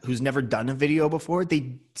never done a video before,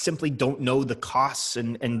 they simply don't know the costs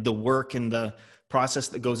and the work and the process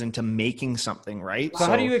that goes into making something, right? So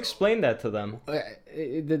how do you explain that to them?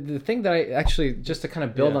 The thing that I actually, just to kind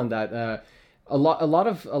of build on that, a lot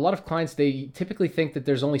of clients, they typically think that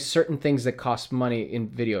there's only certain things that cost money in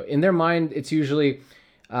video. In their mind, it's usually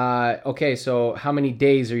okay, so how many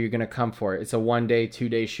days are you going to come for? It's a 1 day, 2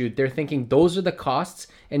 day shoot. They're thinking those are the costs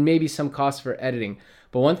and maybe some costs for editing.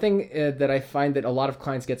 But one thing that I find that a lot of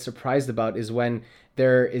clients get surprised about is when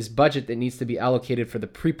there is budget that needs to be allocated for the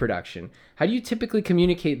pre-production. How do you typically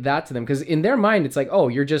communicate that to them? Because in their mind, it's like, oh,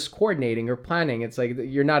 you're just coordinating or planning. It's like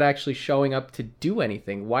you're not actually showing up to do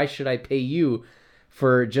anything. Why should I pay you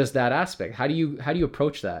for just that aspect? How do you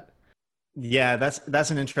approach that? Yeah,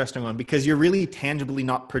 that's an interesting one, because you're really tangibly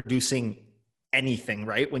not producing anything,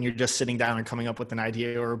 right? When you're just sitting down and coming up with an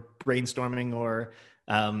idea or brainstorming or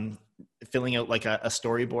filling out like a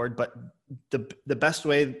storyboard. But the best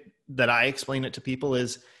way that I explain it to people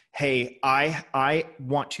is, hey, I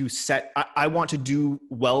want to do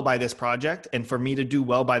well by this project. And for me to do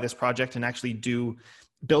well by this project and actually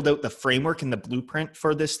build out the framework and the blueprint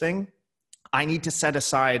for this thing, I need to set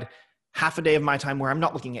aside half a day of my time where I'm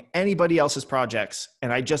not looking at anybody else's projects,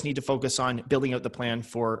 and I just need to focus on building out the plan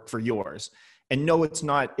for yours. And no, it's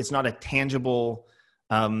not a tangible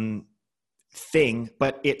thing,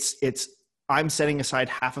 but I'm setting aside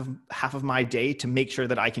half of my day to make sure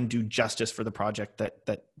that I can do justice for the project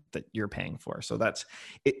that you're paying for. So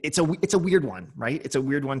it's a weird one, right? It's a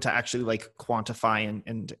weird one to actually like quantify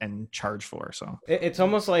and charge for. So it's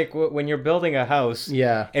almost like when you're building a house.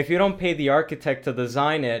 Yeah. If you don't pay the architect to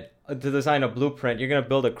design a blueprint, you're gonna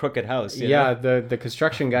build a crooked house. You know? The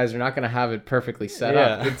construction guys are not going to have it perfectly set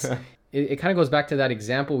up. It kind of goes back to that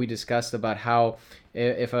example we discussed about how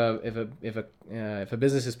if a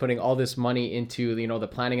business is putting all this money into the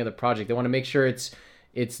planning of the project, they want to make sure it's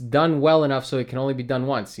done well enough so it can only be done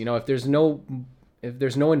once. If there's no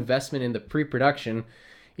investment in the pre-production,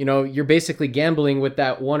 you're basically gambling with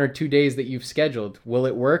that 1 or 2 days that you've scheduled. Will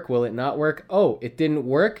it work? Will it not work? Oh, it didn't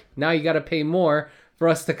work. Now you got to pay more for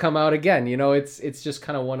us to come out again. It's just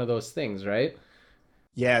kind of one of those things, right?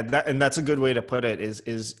 Yeah, that's a good way to put it is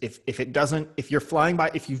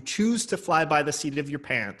if you choose to fly by the seat of your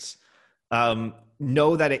pants,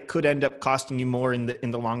 know that it could end up costing you more in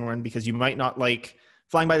the long run, because you might not like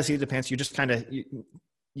flying by the seat of the pants. You're just kind of,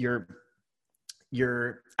 you're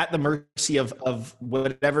at the mercy of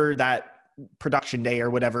whatever that production day or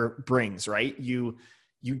whatever brings, right? You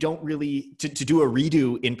don't really, to do a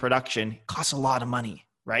redo in production costs a lot of money,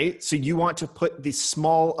 right? So you want to put the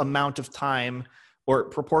small amount of time, or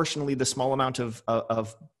proportionally the small amount of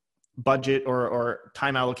budget or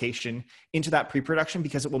time allocation into that pre-production,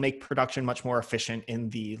 because it will make production much more efficient in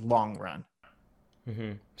the long run.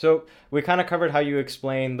 Mm-hmm. So we kind of covered how you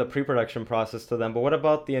explain the pre-production process to them, but what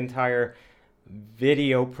about the entire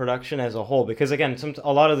video production as a whole? Because again,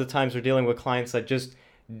 a lot of the times we're dealing with clients that just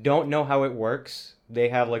don't know how it works. They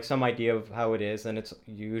have like some idea of how it is, and it's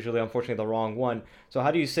usually, unfortunately, the wrong one. So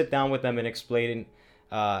how do you sit down with them and explain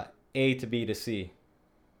A to B to C?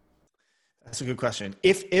 That's a good question.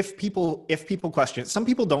 If people question, some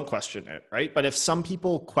people don't question it, right? But if some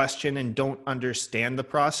people question and don't understand the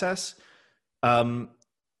process,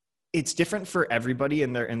 it's different for everybody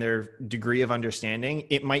in their degree of understanding.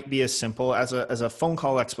 It might be as simple as a phone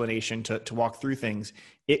call explanation to walk through things.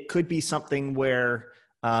 It could be something where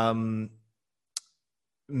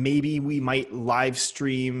maybe we might live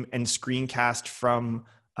stream and screencast from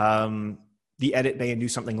the edit bay and do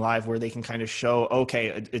something live where they can kind of show,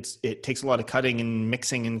 okay, it takes a lot of cutting and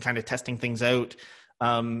mixing and kind of testing things out.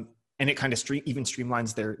 And it kind of even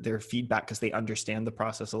streamlines their feedback because they understand the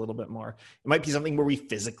process a little bit more. It might be something where we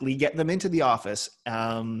physically get them into the office.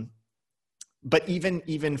 But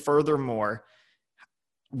even furthermore,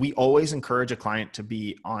 we always encourage a client to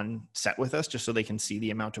be on set with us just so they can see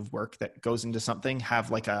the amount of work that goes into something,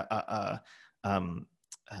 have like a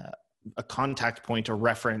contact point or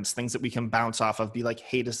reference, things that we can bounce off of, be like,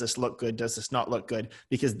 hey, does this look good? Does this not look good?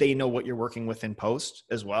 Because they know what you're working with in post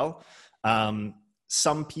as well.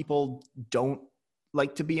 Some people don't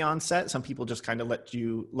like to be on set. Some people just kind of let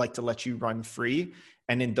you run free.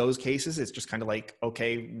 And in those cases, it's just kind of like,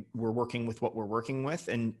 okay, we're working with what we're working with.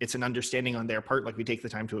 And it's an understanding on their part. Like, we take the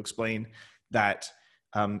time to explain that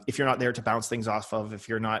if you're not there to bounce things off of, if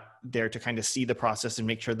you're not there to kind of see the process and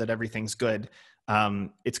make sure that everything's good,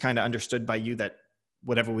 it's kind of understood by you that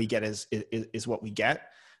whatever we get is what we get.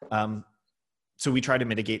 So we try to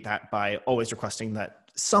mitigate that by always requesting that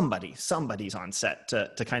somebody's on set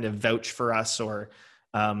to kind of vouch for us, or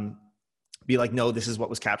be like, no, this is what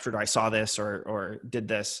was captured, or I saw this or did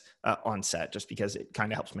this on set, just because it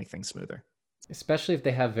kind of helps make things smoother. Especially if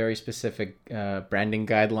they have very specific branding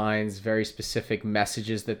guidelines, very specific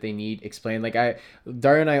messages that they need explained. Like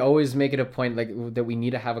Dario and I always make it a point that we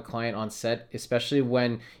need to have a client on set, especially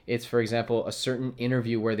when it's, for example, a certain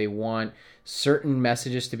interview where they want certain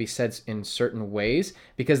messages to be said in certain ways,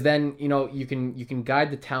 because then, you can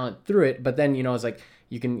guide the talent through it. But then, it's like,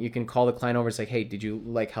 you can call the client over. It's like, hey, did you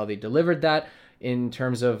like how they delivered that? In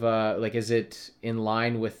terms of is it in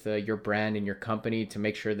line with your brand and your company, to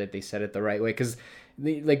make sure that they said it the right way? Because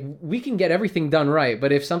we can get everything done right,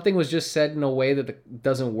 but if something was just said in a way that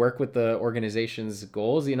doesn't work with the organization's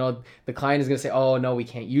goals, the client is going to say, oh no, we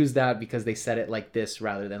can't use that because they said it like this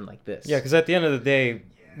rather than like this. Yeah, because at the end of the day,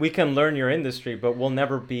 we can learn your industry, but we'll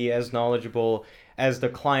never be as knowledgeable as the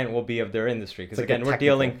client will be of their industry. Because again, we're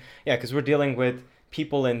dealing with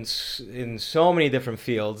people in so many different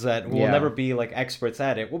fields that will never be like experts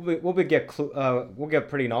at it. We'll get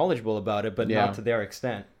pretty knowledgeable about it, but not to their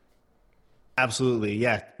extent. Absolutely,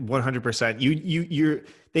 yeah, 100%.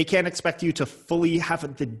 They can't expect you to fully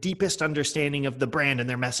have the deepest understanding of the brand and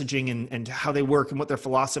their messaging and how they work and what their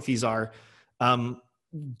philosophies are.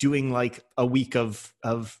 Doing like a week of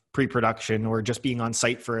pre-production or just being on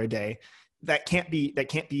site for a day. That can't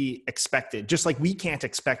be expected. Just like we can't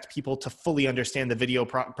expect people to fully understand the video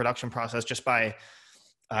production process just by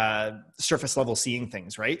surface level seeing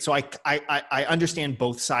things, right? So I understand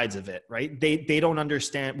both sides of it, right? They don't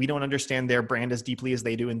understand, we don't understand their brand as deeply as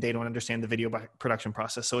they do, and they don't understand the video production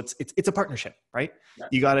process. So it's a partnership, right?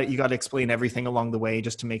 You gotta explain everything along the way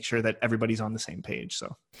just to make sure that everybody's on the same page.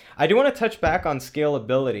 So I do want to touch back on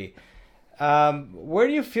scalability. Where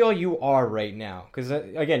do you feel you are right now? Because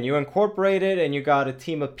again, you incorporated and you got a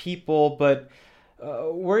team of people, but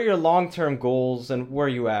what are your long-term goals and where are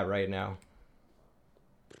you at right now?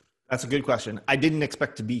 That's a good question. I didn't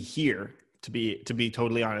expect to be here, to be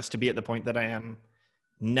totally honest, to be at the point that I am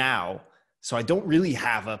now. So I don't really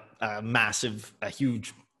have a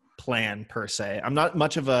huge plan per se. I'm not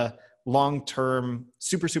much of a long-term,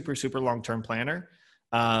 super long-term planner.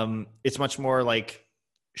 It's much more like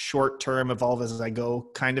short-term, evolve as I go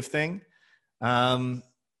kind of thing. But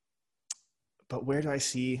where do I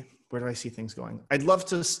see things going? I'd love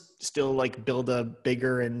to still like build a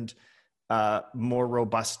bigger and more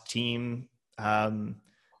robust team, to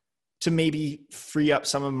maybe free up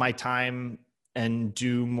some of my time and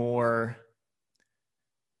do more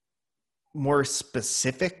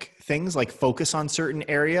specific things, like focus on certain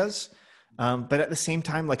areas. But at the same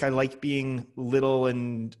time, like I like being little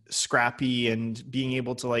and scrappy and being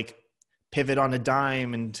able to like pivot on a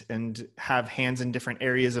dime and have hands in different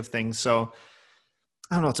areas of things. So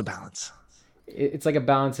I don't know, it's a balance. It's like a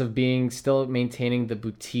balance of being still maintaining the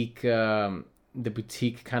boutique kind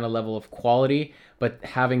of level of quality, but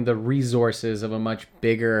having the resources of a much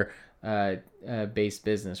bigger based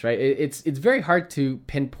business, right? It's very hard to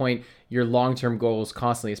pinpoint your long-term goals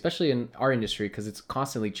constantly, especially in our industry, because it's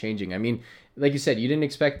constantly changing. I mean, like you said, you didn't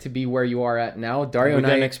expect to be where you are at now. Dario and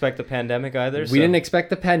I didn't expect the pandemic either. We didn't expect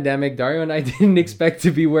the pandemic. Dario and I didn't expect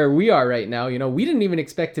to be where we are right now. You know, we didn't even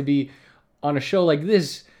expect to be on a show like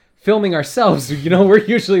this, filming ourselves. You know, we're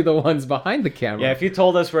usually the ones behind the camera. Yeah, if you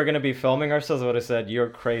told us we're going to be filming ourselves, I would have said, you're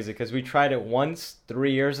crazy, because we tried it once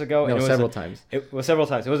 3 years ago. No, and several times. It was several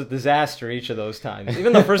times. It was a disaster each of those times.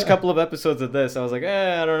 Even the first couple of episodes of this, I was like,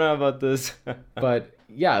 I don't know about this. But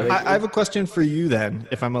yeah. I have a question for you then,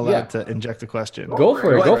 if I'm allowed to inject a question. Go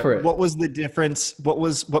for it. What was the difference?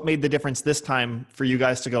 What made the difference this time for you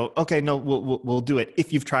guys to go, okay, no, we'll do it,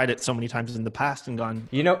 if you've tried it so many times in the past and gone?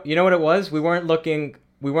 You know what it was? We weren't looking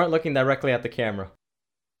directly at the camera.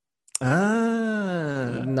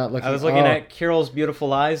 Not looking. I was looking at Kirill's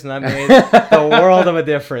beautiful eyes, and that made the world of a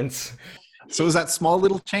difference. So it was that small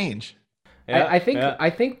little change. Yeah, I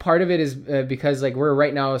think part of it is because like we're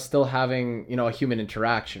right now still having, you know, a human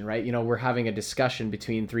interaction, right? You know, we're having a discussion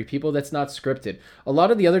between three people that's not scripted. A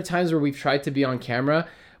lot of the other times where we've tried to be on camera,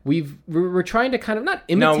 we're trying to kind of not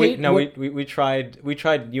imitate. We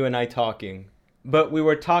tried you and I talking. But we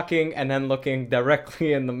were talking and then looking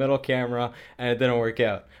directly in the middle camera, and it didn't work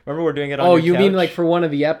out. Remember, we're doing it on your couch? Oh, you mean like for one of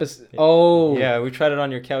the episodes? Oh. Yeah, we tried it on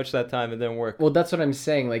your couch that time. It didn't work. Well, that's what I'm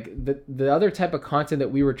saying. Like the other type of content that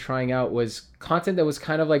we were trying out was content that was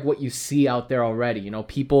kind of like what you see out there already. You know,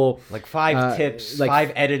 people... Like 5 tips, like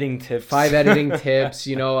 5 editing tips. 5 editing tips,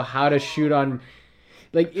 you know, how to shoot on...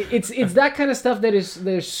 Like it's that kind of stuff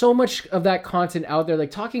there's so much of that content out there.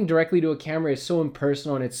 Like talking directly to a camera is so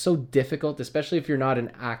impersonal and it's so difficult, especially if you're not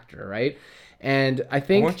an actor, right? And I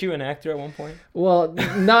think... Weren't you an actor at one point? Well,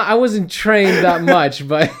 I wasn't trained that much,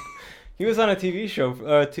 but... He was on a TV show,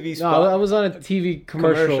 TV spot. No, I was on a TV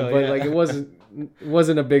commercial, but yeah. Like it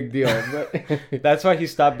wasn't a big deal. But that's why he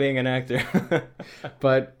stopped being an actor.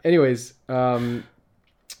 But anyways, the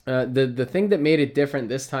thing that made it different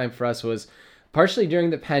this time for us was... Partially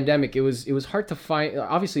during the pandemic, it was hard to find.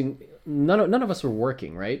 Obviously, none of us were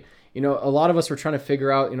working, right? You know, a lot of us were trying to figure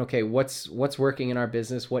out, you know, okay, what's working in our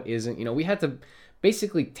business, what isn't. You know, we had to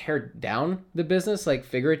basically tear down the business, like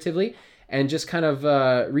figuratively, and just kind of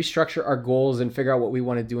restructure our goals and figure out what we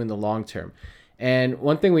want to do in the long term. And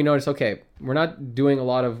one thing we noticed, okay, we're not doing a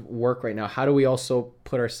lot of work right now. How do we also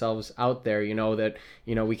put ourselves out there? You know, that,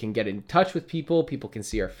 you know, we can get in touch with people can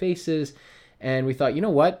see our faces, and we thought, you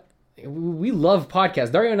know what? We love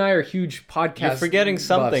podcasts. Dario and I are huge podcasts. You're forgetting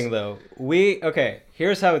something, though.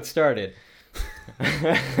 Here's how it started.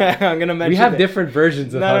 I'm going to mention we have different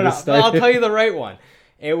versions of how this started. I'll tell you the right one.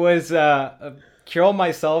 It was Kirill,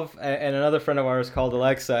 myself, and another friend of ours called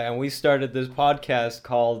Alexa, and we started this podcast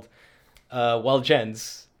called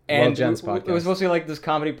Gents. And Gents podcast. It was supposed to be like this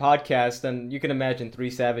comedy podcast, and you can imagine 3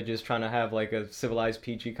 savages trying to have like a civilized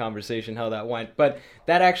PG conversation, how that went. But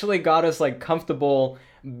that actually got us like comfortable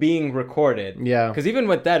being recorded. Yeah. Because even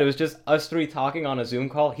with that, it was just us 3 talking on a Zoom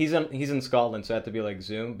call. He's in Scotland, so it had to be like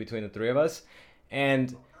Zoom between the 3 of us.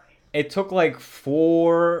 And it took like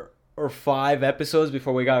 4 or 5 episodes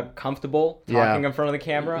before we got comfortable talking in front of the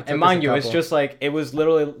camera. And mind you, it's just like, it was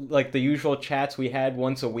literally like the usual chats we had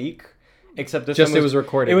once a week. Except this just it was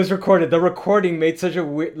recorded. It was recorded. The recording made such a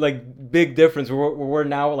big difference. We're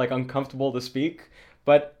now like uncomfortable to speak,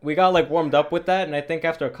 but we got like warmed up with that. And I think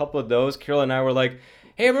after a couple of those, Kirill and I were like,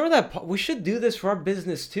 "Hey, remember that? We should do this for our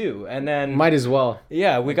business too." And then might as well.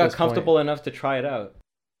 Yeah, we got comfortable enough to try it out.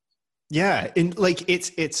 Yeah, and like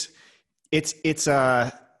it's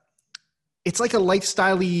like a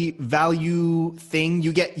lifestyle-y value thing.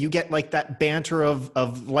 You get like that banter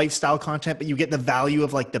of lifestyle content, but you get the value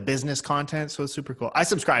of like the business content. So it's super cool. I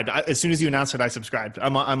subscribed. As soon as you announced it, I subscribed.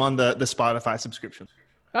 I'm on the Spotify subscription.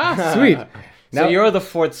 Ah, sweet. So you're the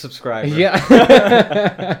 4th subscriber.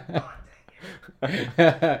 Yeah.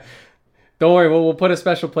 Don't worry, we'll put a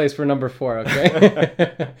special place for number 4,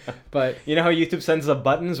 okay? But you know how YouTube sends the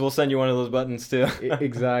buttons? We'll send you one of those buttons too.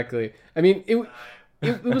 Exactly. I mean, it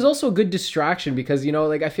was also a good distraction because, you know,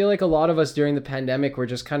 like I feel like a lot of us during the pandemic were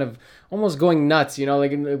just kind of almost going nuts, you know,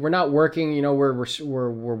 like we're not working, you know, we're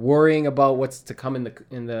worrying about what's to come in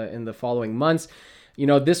the following months. You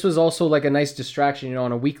know, this was also like a nice distraction, you know,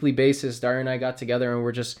 on a weekly basis. Dario and I got together and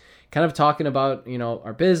we're just kind of talking about, you know,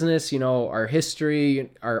 our business, you know, our history,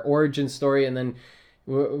 our origin story, and then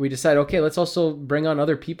we decided, okay, let's also bring on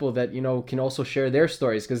other people that, you know, can also share their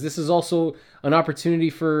stories, because this is also an opportunity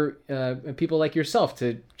for people like yourself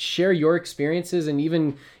to share your experiences and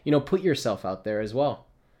even, you know, put yourself out there as well.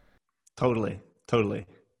 Totally.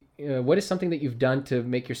 What is something that you've done to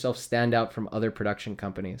make yourself stand out from other production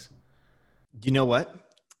companies? You know what?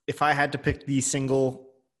 If I had to pick the single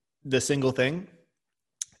thing,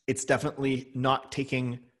 it's definitely not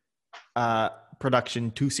taking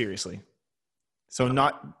production too seriously. So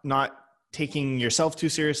not taking yourself too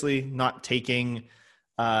seriously, not taking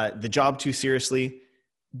the job too seriously,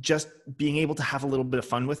 just being able to have a little bit of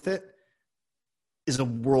fun with it is a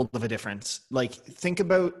world of a difference. Like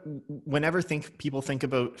whenever people think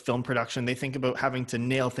about film production, they think about having to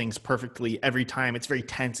nail things perfectly every time. It's very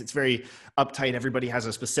tense. It's very uptight. Everybody has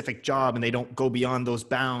a specific job and they don't go beyond those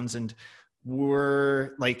bounds. And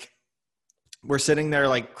we're sitting there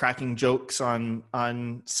like cracking jokes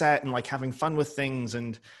on set and like having fun with things.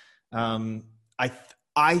 And I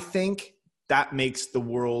think that makes the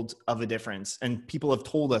world of a difference. And people have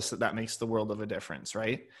told us that makes the world of a difference,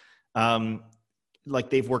 right?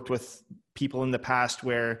 Like they've worked with people in the past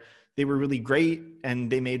where they were really great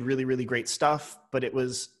and they made really, really great stuff, but it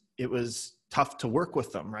was tough to work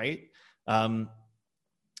with them, right? And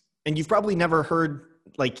you've probably never heard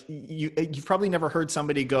you've probably never heard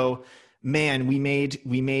somebody go, man, we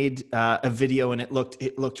made a video and it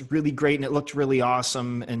looked really great and it looked really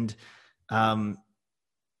awesome, and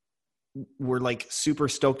we're like super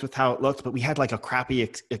stoked with how it looked, but we had like a crappy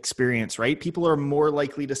experience, right? People are more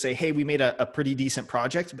likely to say, hey, we made a pretty decent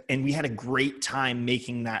project and we had a great time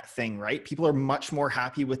making that thing, right? People are much more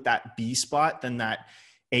happy with that B spot than that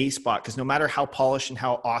A spot, because no matter how polished and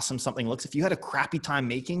how awesome something looks, if you had a crappy time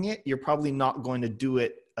making it, you're probably not going to do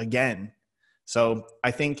it again. So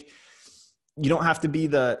I think you don't have to be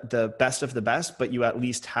the best of the best, but you at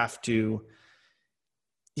least have to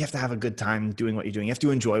have a good time doing what you're doing. You have to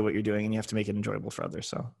enjoy what you're doing and you have to make it enjoyable for others.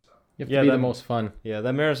 So you have to be the most fun. Yeah,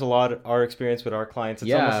 that mirrors a lot our experience with our clients.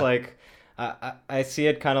 It's almost like I see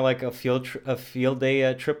it kind of like a field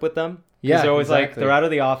day trip with them. Yeah, they're always like, they're out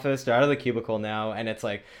of the office, they're out of the cubicle now, and it's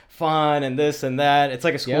like fun and this and that. It's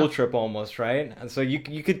like a school trip almost, right? And so you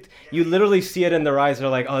literally see it in their eyes. They're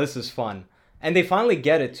like, oh, this is fun. And they finally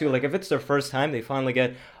get it too. Like if it's their first time, they finally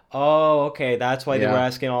get, oh, okay, that's why they were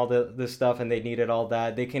asking all this stuff and they needed all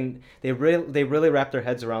that. They really wrap their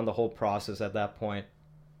heads around the whole process at that point.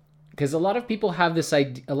 Because a lot of people have this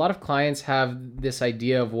idea, a lot of clients have this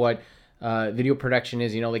idea of what video production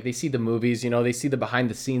is. You know, like they see the movies, you know, they see the behind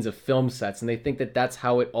the scenes of film sets, and they think that that's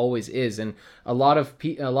how it always is. And a lot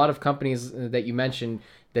of companies that you mentioned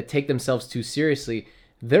that take themselves too seriously,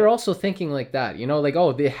 they're also thinking like that, you know, like, oh,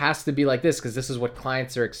 it has to be like this because this is what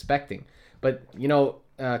clients are expecting. But, you know,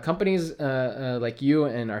 companies like you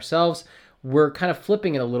and ourselves, we're kind of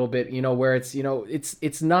flipping it a little bit, you know, where it's, you know,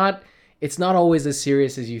 it's not always as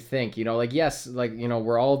serious as you think, you know, like, yes, like, you know,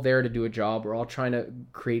 we're all there to do a job. We're all trying to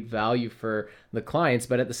create value for the clients,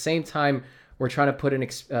 but at the same time, we're trying to put in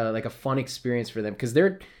like a fun experience for them, because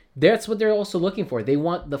that's what they're also looking for. They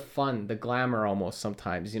want the fun, the glamour almost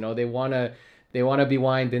sometimes, you know, they want to be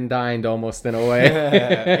wined and dined almost in a way.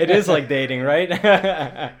 It is like dating,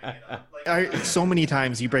 right? So many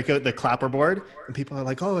times you break out the clapperboard and people are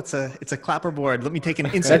like, oh, it's a clapperboard. Let me take an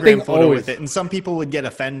Instagram photo with it. And some people would get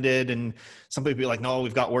offended and some people would be like, no,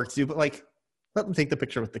 we've got work to do. But like, let them take the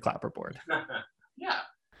picture with the clapperboard. Yeah.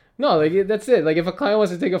 No, like that's it. Like if a client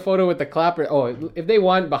wants to take a photo with the clapper, if they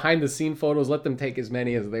want behind the scene photos, let them take as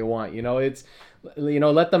many as they want.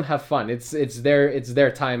 Let them have fun. It's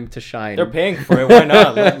their time to shine. They're paying for it. Why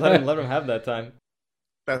not? Let them have that time.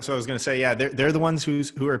 That's what I was going to say. Yeah, they're the ones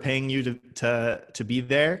who are paying you to be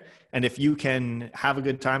there. And if you can have a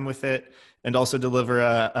good time with it and also deliver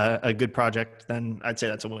a good project, then I'd say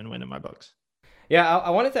that's a win-win in my books. Yeah,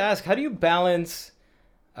 I wanted to ask, how do you balance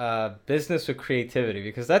business with creativity?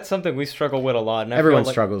 Because that's something we struggle with a lot. And everyone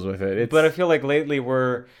struggles with it. But I feel like lately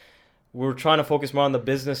we're trying to focus more on the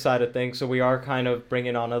business side of things. So we are kind of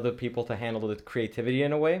bringing on other people to handle the creativity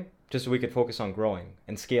in a way, just so we could focus on growing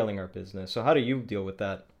and scaling our business. So how do you deal with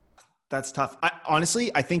that? That's tough.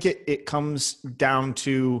 Honestly, I think it comes down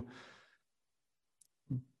to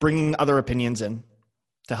bringing other opinions in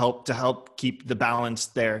to help keep the balance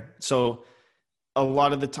there. So a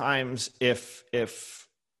lot of the times, if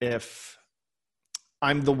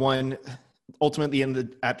I'm the one ultimately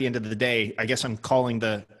at the end of the day, I guess I'm calling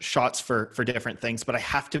the shots for different things, but I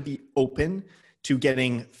have to be open to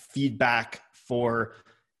getting feedback for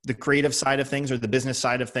the creative side of things or the business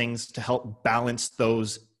side of things to help balance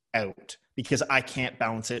those out, because I can't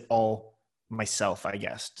balance it all myself, I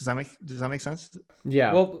guess. Does that make sense?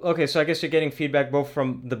 Yeah. Well, okay, so I guess you're getting feedback both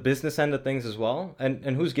from the business end of things as well. And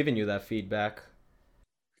who's giving you that feedback?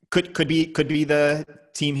 Could be the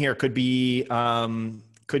team here, could be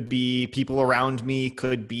people around me,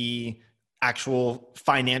 could be actual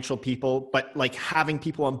financial people, but like having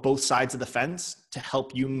people on both sides of the fence to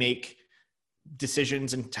help you make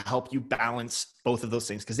decisions and to help you balance both of those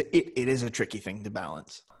things, because it is a tricky thing to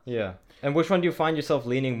balance. Yeah. And which one do you find yourself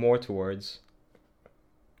leaning more towards?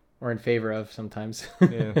 Or in favor of sometimes?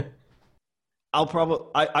 Yeah.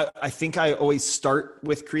 I think I always start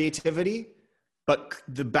with creativity, but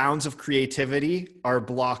the bounds of creativity are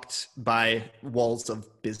blocked by walls of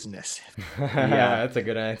business. Yeah, that's a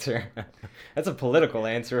good answer. That's a political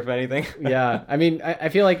answer, if anything. Yeah. I mean, I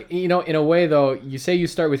feel like, in a way, though, you say you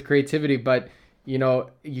start with creativity, but,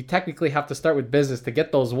 you technically have to start with business to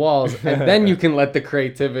get those walls, and then you can let the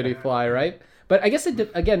creativity fly, right? But I guess,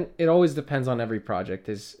 it always depends on every project,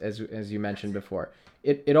 as you mentioned before.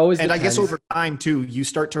 It always depends. And I guess over time, too, you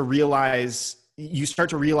start to realize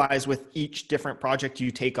with each different project you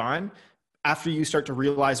take on, after you start to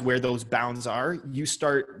realize where those bounds are, you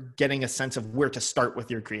start getting a sense of where to start with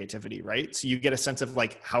your creativity, right? So you get a sense of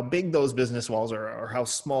like how big those business walls are or how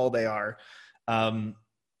small they are.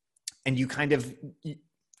 And you're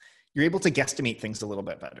able to guesstimate things a little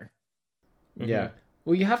bit better. Yeah.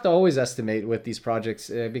 Well, you have to always estimate with these projects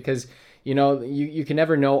because, you can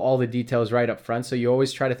never know all the details right up front. So you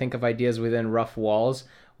always try to think of ideas within rough walls,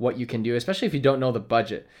 what you can do, especially if you don't know the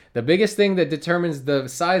budget. The biggest thing that determines the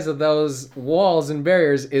size of those walls and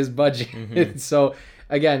barriers is budget. So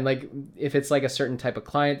again, like if it's like a certain type of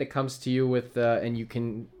client that comes to you with, and you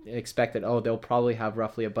can expect that, they'll probably have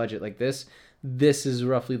roughly a budget like this. This is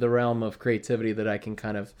roughly the realm of creativity that I can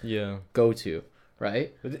kind of go to.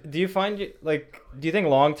 Right? Do you think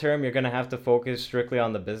long term you're going to have to focus strictly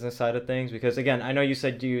on the business side of things? Because again, I know you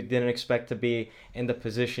said you didn't expect to be in the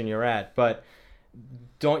position you're at, but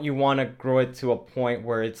don't you want to grow it to a point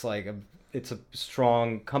where it's like it's a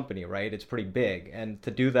strong company, right? It's pretty big. And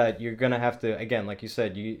to do that, you're going to have to, again, like you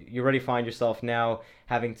said, you already find yourself now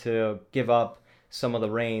having to give up some of the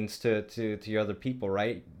reins to your other people,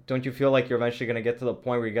 right? Don't you feel like you're eventually going to get to the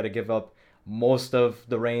point where you got to give up most of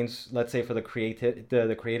the reins, let's say for the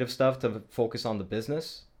creative stuff, to focus on the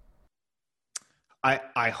business?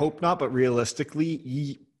 I hope not, but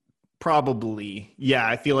realistically, probably. Yeah,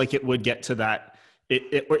 I feel like it would get to that.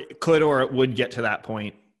 It could, or it would get to that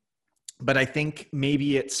point. But I think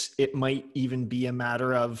maybe it might even be a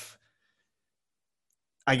matter of,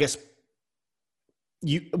 I guess,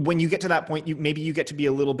 when you get to that point, maybe you get to be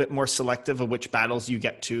a little bit more selective of which battles you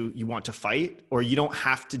want to fight, or you don't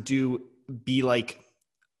have to be like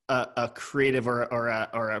a creative or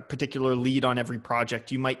a particular lead on every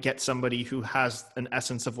project. You might get somebody who has an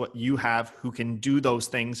essence of what you have, who can do those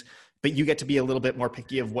things, but you get to be a little bit more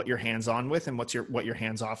picky of what you're hands on with and what you're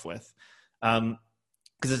hands off with.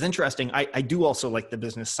 Because it's interesting. I do also like the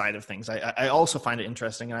business side of things. I also find it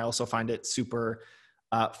interesting, and I also find it super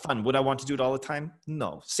fun. Would I want to do it all the time?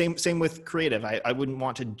 No. Same with creative. I wouldn't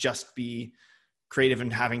want to just be creative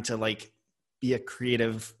and having to like be a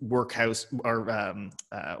creative workhouse or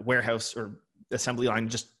warehouse or assembly line,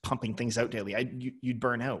 just pumping things out daily. You'd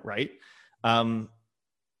burn out, right?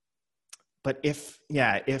 But if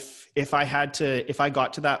I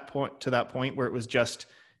got to that point where it was just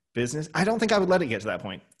business, I don't think I would let it get to that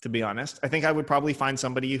point, to be honest. I think I would probably find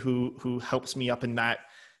somebody who helps me up in that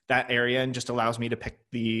that area and just allows me to pick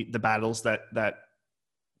the battles that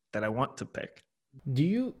I want to pick. Do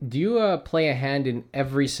you play a hand in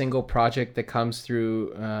every single project that comes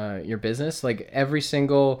through your business? Like every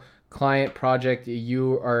single client project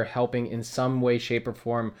you are helping in some way, shape, or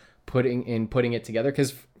form putting it together?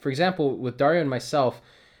 Because for example, with Dario and myself,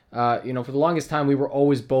 for the longest time we were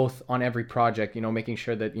always both on every project, making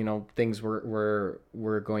sure that things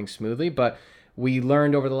were going smoothly. But we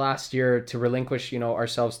learned over the last year to relinquish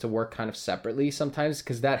ourselves to work kind of separately sometimes,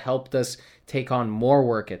 because that helped us take on more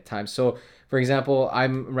work at times. So for example,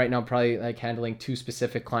 I'm right now probably like handling 2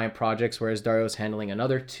 specific client projects, whereas Dario's handling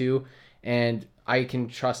another 2, and I can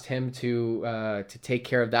trust him to take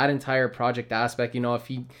care of that entire project aspect.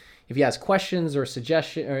 If he has questions or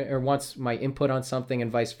suggestion or wants my input on something, and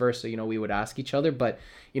vice versa, we would ask each other. But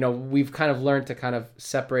we've kind of learned to kind of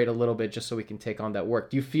separate a little bit just so we can take on that work.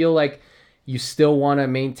 Do you feel like you still want to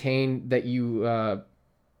maintain that you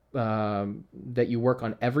work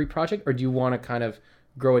on every project, or do you want to kind of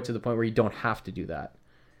grow it to the point where you don't have to do that?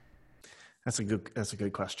 That's a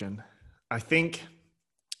good question. I think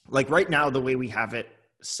like right now, the way we have it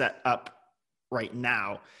set up right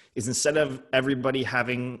now is instead of everybody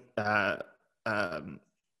having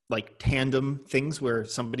like tandem things where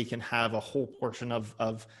somebody can have a whole portion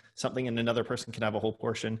of something and another person can have a whole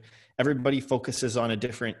portion, everybody focuses on a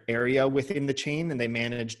different area within the chain and they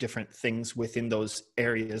manage different things within those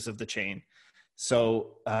areas of the chain.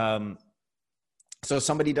 So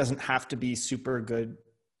somebody doesn't have to be super good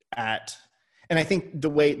at, and I think the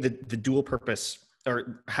way the dual purpose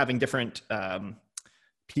or having different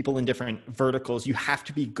people in different verticals, you have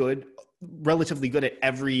to be relatively good at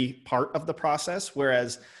every part of the process.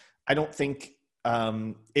 Whereas I don't think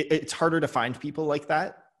it's harder to find people like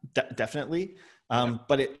that, definitely.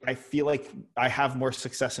 But I feel like I have more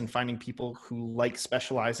success in finding people who like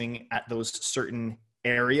specializing at those certain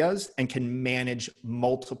areas and can manage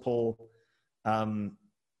multiple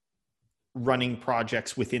running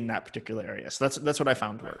projects within that particular area. So that's what I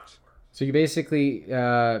found works. So you basically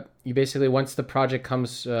once the project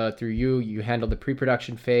comes through you handle the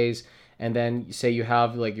pre-production phase, and then you say you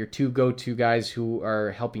have like your 2 go-to guys who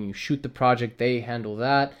are helping you shoot the project, they handle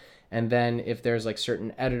that. And then if there's like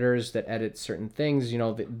certain editors that edit certain things,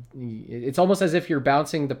 it's almost as if you're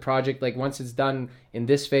bouncing the project. Like once it's done in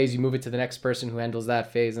this phase, you move it to the next person who handles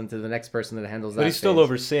that phase, and to the next person that handles that phase. But he's still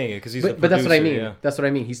overseeing it because he's the producer. But that's what I mean. Yeah. That's what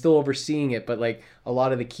I mean. He's still overseeing it, but like a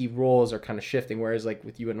lot of the key roles are kind of shifting. Whereas like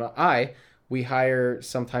with you and we hire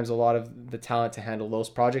sometimes a lot of the talent to handle those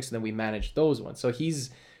projects, and then we manage those ones. So he's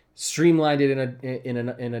streamlined it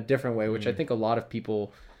in a different way, which I think a lot of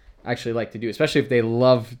people actually like to do, especially if they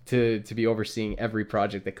love to be overseeing every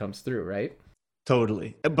project that comes through, right?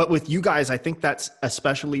 Totally. But with you guys, I think that's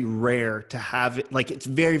especially rare to have it. Like it's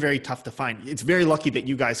very, very tough to find. It's very lucky that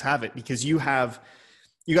you guys have it, because you guys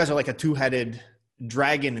are like a 2-headed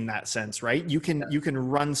dragon in that sense, right? You can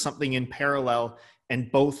run something in parallel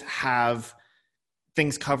and both have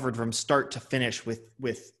things covered from start to finish with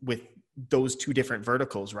those 2 different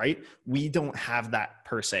verticals, right? We don't have that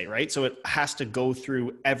per se, right? So it has to go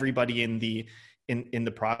through everybody in the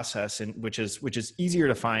process, and which is easier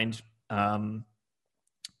to find.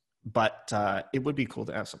 But it would be cool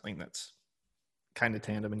to have something that's kind of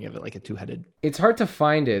tandem and you have it like a 2-headed. It's hard to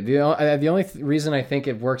find it. The only reason I think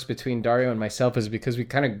it works between Dario and myself is because we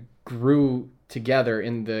kind of grew together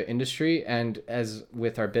in the industry and as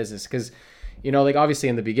with our business. Because like obviously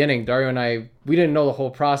in the beginning, Dario and I, we didn't know the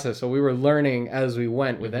whole process. So we were learning as we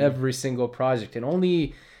went with every single project. And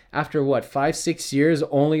only after 5-6 years,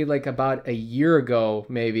 only like about a year ago,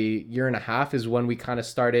 maybe year and a half, is when we kind of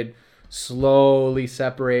started slowly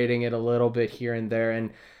separating it a little bit here and there.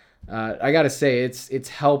 And I got to say, it's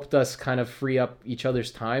helped us kind of free up each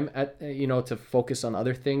other's time to focus on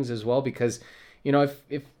other things as well. Because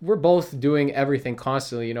if we're both doing everything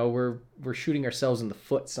constantly, we're shooting ourselves in the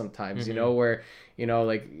foot sometimes, where,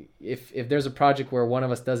 like if there's a project where one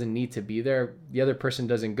of us doesn't need to be there, the other person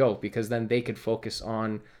doesn't go, because then they could focus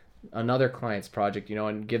on another client's project,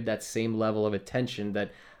 and give that same level of attention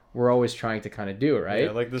that we're always trying to kind of do, right?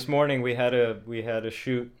 Yeah, like this morning we had a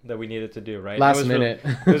shoot that we needed to do, right? Last minute.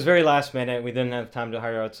 It was very last minute. We didn't have time to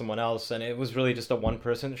hire out someone else, and it was really just a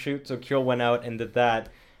 1-person shoot. So Kirill went out and did that.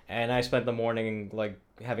 And I spent the morning like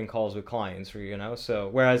having calls with clients, So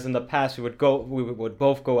whereas in the past we would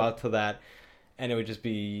both go out to that, and it would just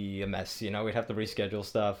be a mess. We'd have to reschedule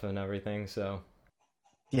stuff and everything. So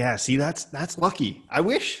yeah, see, that's lucky. I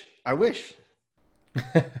wish.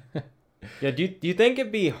 Yeah. Do you think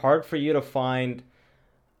it'd be hard for you to find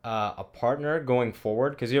a partner going forward?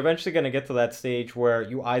 Because you're eventually going to get to that stage where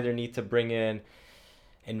you either need to bring in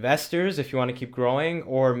investors if you want to keep growing,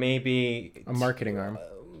 or maybe A marketing arm.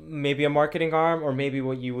 Maybe a marketing arm, or maybe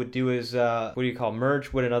what you would do is what do you call,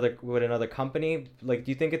 merge with another company. Like,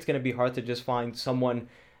 do you think it's going to be hard to just find someone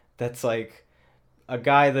that's like a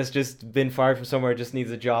guy that's just been fired from somewhere, just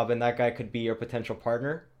needs a job, and that guy could be your potential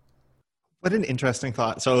partner? What an interesting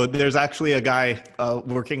thought. So there's actually a guy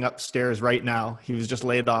working upstairs right now. He was just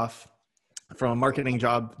laid off from a marketing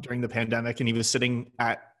job during the pandemic, and he was sitting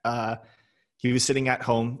at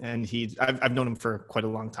home, and I've known him for quite a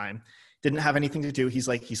long time. Didn't have anything to do. He's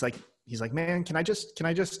like, man, can I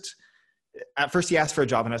just, at first he asked for a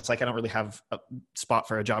job, and I was like, I don't really have a spot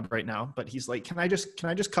for a job right now. But he's like, can I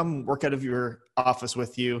just come work out of your office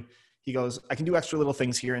with you? He goes, I can do extra little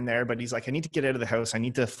things here and there, but he's like, I need to get out of the house. I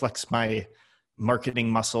need to flex my marketing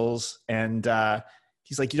muscles. And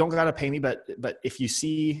he's like, you don't got to pay me, but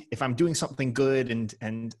if I'm doing something good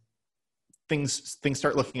and things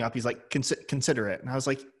start looking up, he's like, consider it. And I was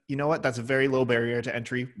like, you know what? That's a very low barrier to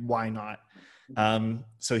entry. Why not?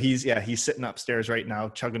 So he's sitting upstairs right now,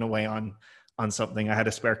 chugging away on something. I had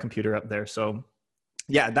a spare computer up there. So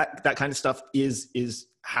yeah, that kind of stuff is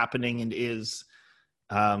happening, and is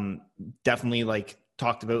definitely like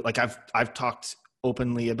talked about. Like I've talked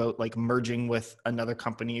openly about like merging with another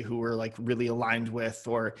company who we're like really aligned with,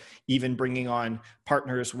 or even bringing on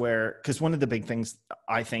partners because one of the big things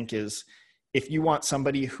I think is, if you want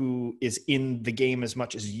somebody who is in the game as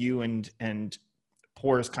much as you and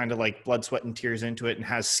pours kind of like blood, sweat, and tears into it and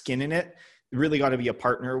has skin in it, really got to be a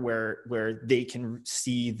partner where they can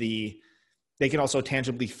they can also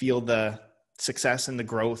tangibly feel the success and the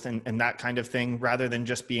growth and that kind of thing, rather than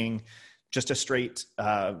just being just a straight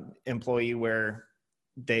employee where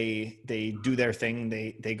they do their thing,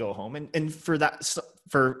 they go home. And for that,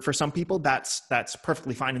 for some people, that's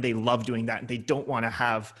perfectly fine, and they love doing that, and they don't want to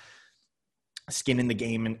have skin in the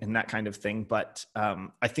game and that kind of thing. But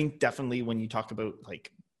I think definitely when you talk about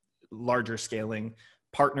like larger scaling,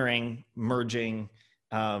 partnering, merging,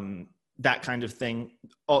 that kind of thing,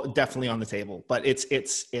 definitely on the table. But it's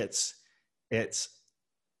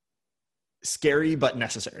scary but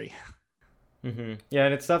necessary. Mm-hmm. Yeah,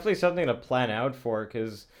 and it's definitely something to plan out for,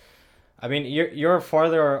 because I mean, you're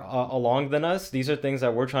farther along than us. These are things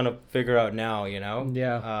that we're trying to figure out now, you know?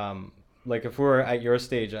 Yeah. Like if we were at your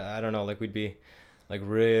stage, I don't know, like we'd be like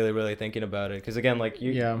really, really thinking about it. Because again, like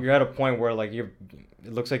you're at a point where like it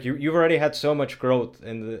looks like you've already had so much growth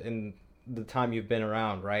in the time you've been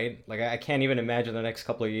around, right? Like I can't even imagine the next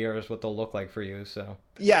couple of years what they'll look like for you. So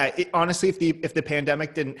yeah, honestly, if the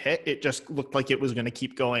pandemic didn't hit, it just looked like it was going to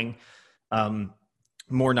keep going,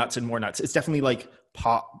 more nuts and more nuts. It's definitely like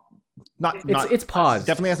it's paused.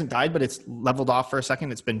 Definitely hasn't died, but it's leveled off for a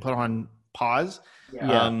second. It's been put on pause.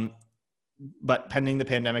 Yeah. But pending the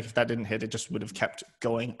pandemic, if that didn't hit, it just would have kept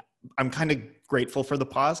going. I'm kind of grateful for the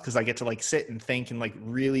pause, because I get to like sit and think and like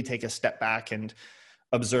really take a step back and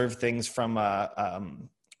observe things from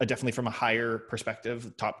definitely from a higher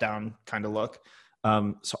perspective, top down kind of look.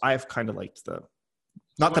 So I've kind of liked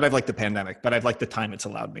not that I've liked the pandemic, but I've liked the time it's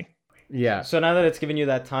allowed me. Yeah. So now that it's given you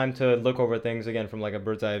that time to look over things again from like a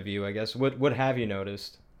bird's eye view, I guess, what have you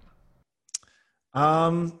noticed?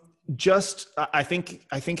 Just, I think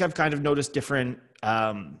I've kind of noticed different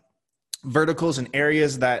verticals and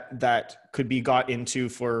areas that could be got into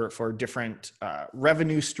for different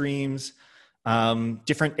revenue streams,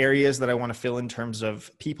 different areas that I want to fill in terms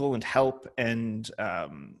of people and help, and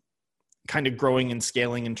kind of growing and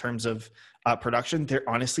scaling in terms of production.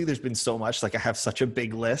 There's been so much. Like I have such a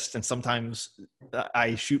big list, and sometimes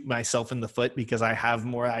I shoot myself in the foot because I have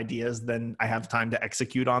more ideas than I have time to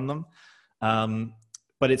execute on them.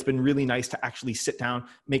 But it's been really nice to actually sit down,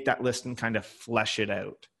 make that list, and kind of flesh it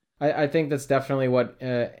out. I think that's definitely what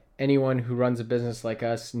anyone who runs a business like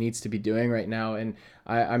us needs to be doing right now. And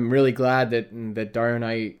I'm really glad that Dario and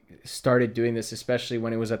I started doing this, especially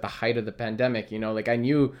when it was at the height of the pandemic. You know, like I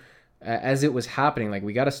knew as it was happening, like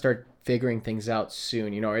we got to start figuring things out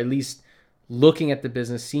soon, you know, or at least looking at the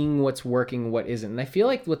business, seeing what's working, what isn't. And I feel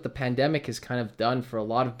like what the pandemic has kind of done for a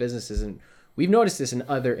lot of businesses, and we've noticed this in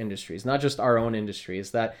other industries, not just our own industry, is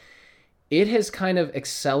that it has kind of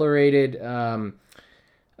accelerated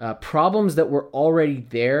problems that were already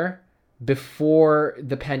there before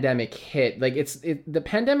the pandemic hit. Like the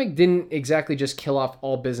pandemic didn't exactly just kill off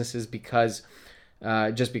all businesses because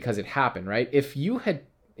it happened, right? If you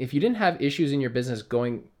didn't have issues in your business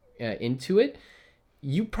going into it,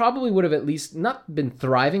 you probably would have at least not been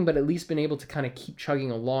thriving, but at least been able to kind of keep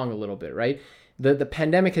chugging along a little bit, right? The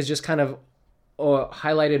pandemic has just kind of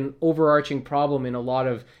highlighted an overarching problem in a lot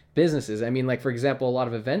of businesses. I mean, like, for example, a lot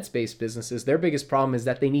of events-based businesses, their biggest problem is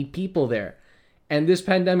that they need people there. And this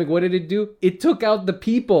pandemic, what did it do? It took out the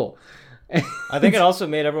people. I think it also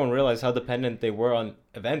made everyone realize how dependent they were on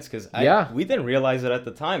events, because we didn't realize it at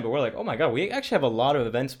the time, but we're like, oh my God, we actually have a lot of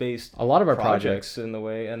events-based a lot of our projects in the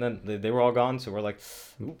way, and then they were all gone, so we're like,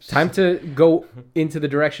 oops. Time to go into the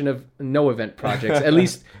direction of no event projects, at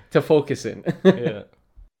least to focus in. Yeah.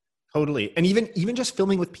 Totally. And even just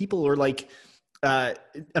filming with people, or like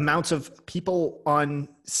amounts of people on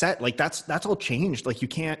set, like that's all changed. Like you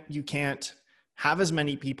can't have as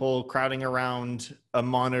many people crowding around a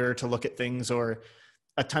monitor to look at things, or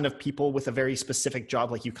a ton of people with a very specific job.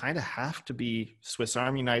 Like you kind of have to be Swiss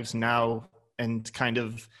Army knives now and kind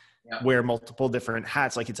of wear multiple different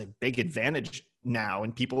hats. Like it's a big advantage now,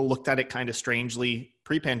 and people looked at it kind of strangely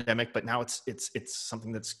pre-pandemic, but now it's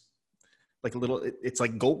something that's like it's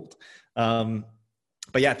like gold. But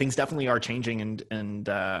yeah, things definitely are changing, and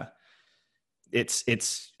it's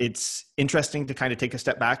interesting to kind of take a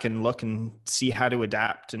step back and look and see how to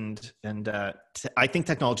adapt. And I think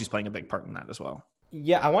technology is playing a big part in that as well.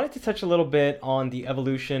 Yeah, I wanted to touch a little bit on the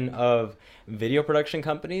evolution of video production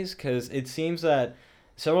companies, because it seems that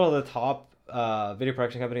several of the top video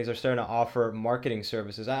production companies are starting to offer marketing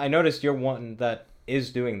services. I noticed you're one that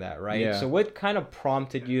is doing that, right? Yeah. So what kind of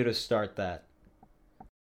prompted you to start that?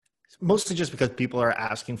 Mostly just because people are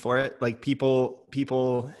asking for it. Like people,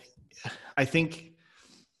 I think,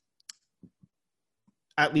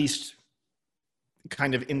 at least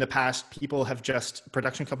kind of in the past,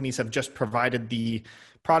 production companies have just provided the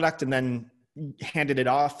product and then handed it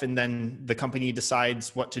off, and then the company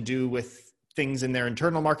decides what to do with things in their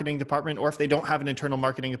internal marketing department. Or if they don't have an internal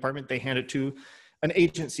marketing department, they hand it to an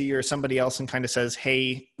agency or somebody else and kind of says,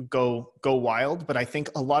 hey, go wild. But I think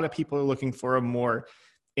a lot of people are looking for a more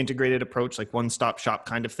integrated approach, like one-stop shop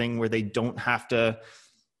kind of thing, where they don't have to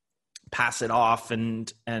pass it off,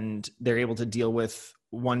 and they're able to deal with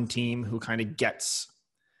one team who kind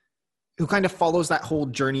of follows that whole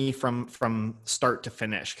journey from start to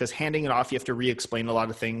finish. Because handing it off, you have to re-explain a lot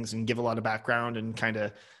of things and give a lot of background and kind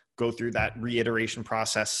of go through that reiteration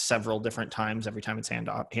process several different times every time it's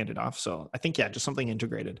handed off. So I think, just something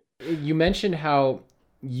integrated. You mentioned how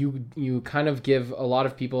you kind of give a lot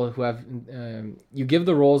of people who have you give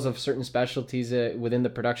the roles of certain specialties within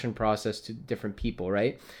the production process to different people,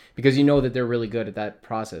 right? Because you know that they're really good at that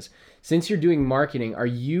process. Since you're doing marketing, are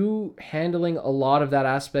you handling a lot of that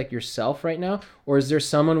aspect yourself right now, or is there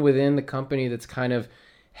someone within the company that's kind of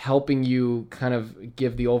helping you kind of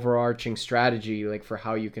give the overarching strategy, like for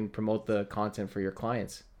how you can promote the content for your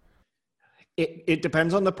clients? It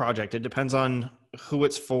depends on the project. It depends on who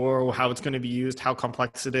it's for, how it's going to be used, how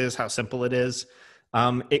complex it is, how simple it is.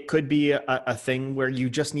 It could be a thing where you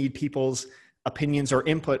just need people's opinions or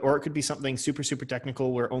input, or it could be something super, super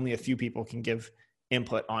technical where only a few people can give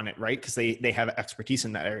input on it, right? Because they have expertise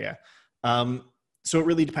in that area. So it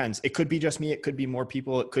really depends. It could be just me. It could be more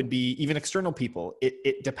people. It could be even external people.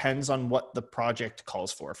 It depends on what the project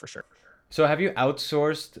calls for sure. So have you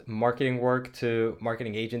outsourced marketing work to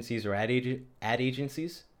marketing agencies or ad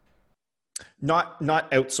agencies? Not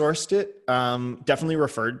outsourced it. Definitely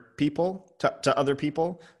referred people to other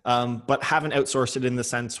people, but haven't outsourced it in the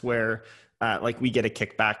sense where like we get a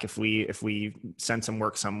kickback if we send some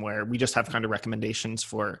work somewhere. We just have kind of recommendations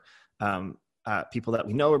for people that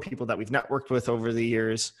we know or people that we've networked with over the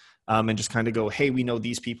years, and just kind of go, hey, we know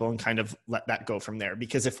these people, and kind of let that go from there.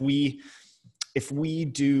 Because if we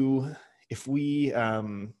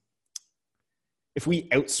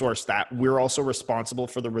outsource that, we're also responsible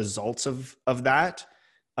for the results of that.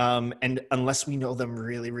 And unless we know them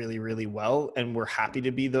really, really, really well, and we're happy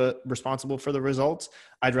to be responsible for the results,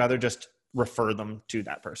 I'd rather just refer them to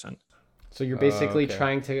that person. So you're basically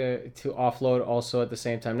trying to offload also at the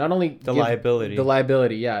same time, not only the liability.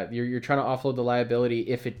 Yeah. You're trying to offload the liability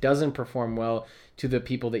if it doesn't perform well to the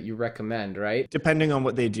people that you recommend, right? Depending on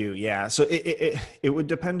what they do. Yeah. So it would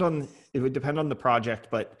depend on the project,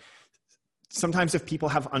 but sometimes if people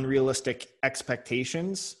have unrealistic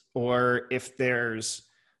expectations, or if there's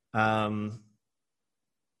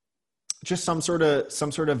just some sort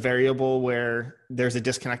of variable where there's a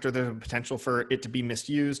disconnect, or there's a potential for it to be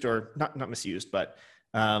misused, or not misused, but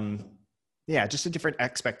just a different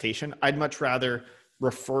expectation, I'd much rather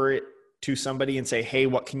refer it to somebody and say, hey,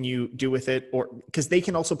 what can you do with it? Or because they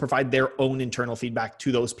can also provide their own internal feedback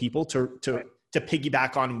to those people to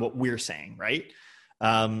piggyback on what we're saying, right?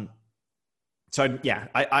 So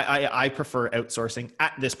I prefer outsourcing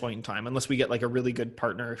at this point in time, unless we get like a really good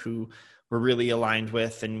partner who we're really aligned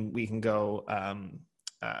with, and we can go,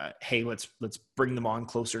 hey, let's bring them on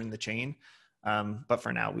closer in the chain. But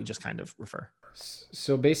for now, we just kind of refer.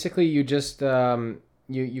 So basically, you just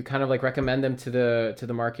you kind of like recommend them to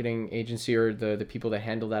the marketing agency or the people that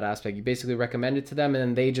handle that aspect. You basically recommend it to them, and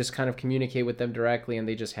then they just kind of communicate with them directly, and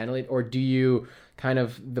they just handle it. Or do you kind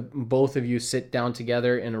of both of you sit down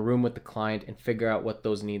together in a room with the client and figure out what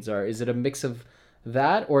those needs are? Is it a mix of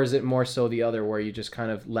that, or is it more so the other, where you just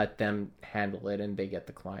kind of let them handle it and they get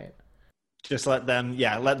the client? Just let them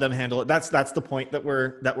handle it. That's the point that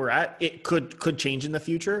we're at. It could change in the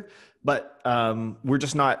future, but we're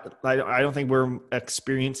just not, I don't think we're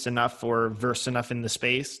experienced enough or versed enough in the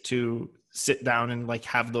space to sit down and like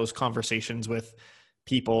have those conversations with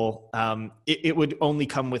people. It would only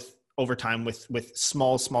come with over time with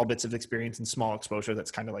small bits of experience and small exposure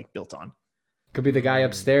that's kind of like built on. Could be the guy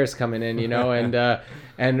upstairs coming in,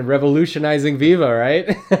 and revolutionizing Viva,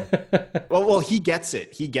 right? well, he gets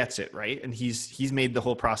it, right? And he's made the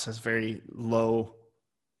whole process very low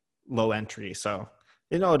entry. So,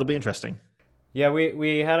 it'll be interesting. Yeah,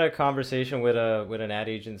 we had a conversation with an ad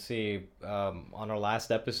agency on our last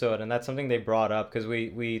episode, and that's something they brought up because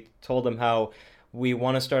we told them how we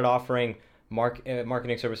want to start offering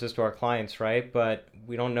marketing services to our clients, right? But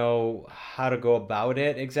we don't know how to go about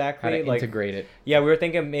it exactly. How to integrate it. Yeah, we were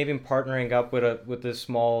thinking maybe partnering up with a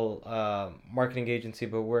small marketing agency,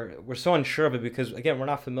 but we're so unsure of it because again, we're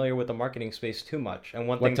not familiar with the marketing space too much. And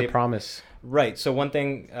what to promise. Right. So one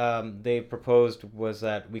thing they proposed was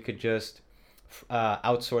that we could just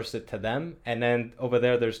outsource it to them, and then over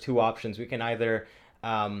there's two options. We can either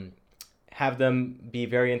have them be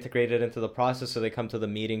very integrated into the process so they come to the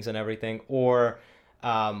meetings and everything, or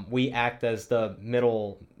we act as the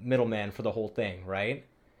middleman for the whole thing, right?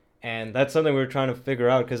 And that's something we were trying to figure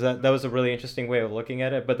out because that was a really interesting way of looking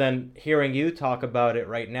at it. But then hearing you talk about it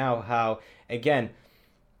right now, how again,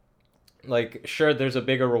 like sure there's a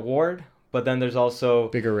bigger reward, but then there's also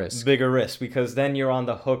bigger risk because then you're on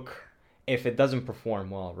the hook if it doesn't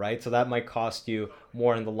perform well, right? So that might cost you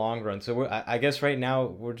more in the long run. So I guess right now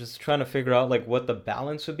we're just trying to figure out like what the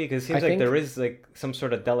balance would be, because it seems like there is like some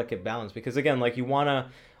sort of delicate balance, because again, like you want to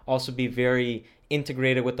also be very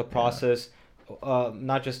integrated with the process,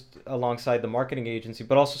 not just alongside the marketing agency,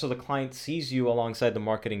 but also so the client sees you alongside the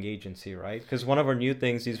marketing agency, right? Because one of our new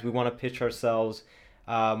things is we want to pitch ourselves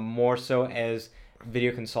more so as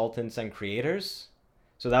video consultants and creators.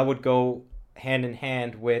 So that would go hand in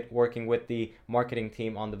hand with working with the marketing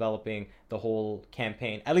team on developing the whole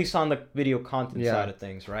campaign, at least on the video content side of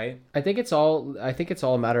things, right? I think it's all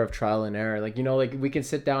a matter of trial and error. Like, like we can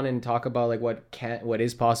sit down and talk about like what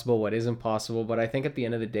is possible, what isn't possible, but I think at the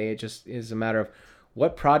end of the day, it just is a matter of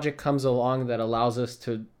what project comes along that allows us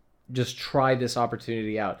to just try this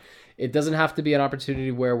opportunity out. It doesn't have to be an opportunity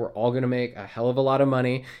where we're all going to make a hell of a lot of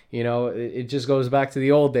money. It just goes back to the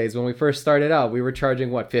old days when we first started out. We were charging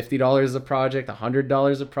 $50 a project,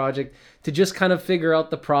 $100 a project to just kind of figure out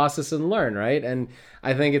the process and learn, right? And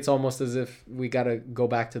I think it's almost as if we got to go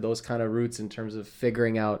back to those kind of roots in terms of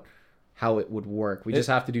figuring out how it would work. We just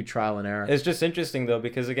have to do trial and error. It's just interesting though,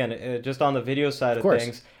 because again, just on the video side of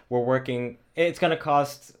things, we're working, it's going to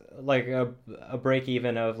cost like a break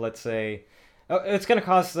even of, let's say, it's going to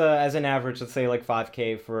cost as an average, let's say like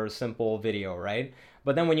 $5,000 for a simple video, right?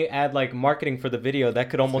 But then when you add like marketing for the video, that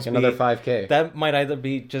could almost be another $5,000. That might either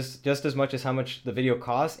be just as much as how much the video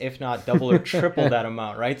costs, if not double or triple that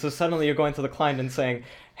amount, right? So suddenly you're going to the client and saying,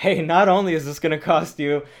 hey, not only is this going to cost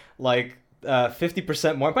you like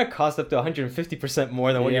 50% more, it might cost up to 150%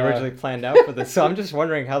 more than what you originally planned out for this. So I'm just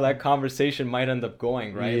wondering how that conversation might end up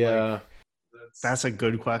going, right? Yeah. That's a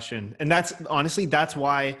good question. And that's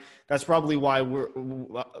probably why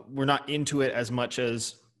we're not into it as much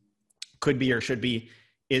as could be or should be.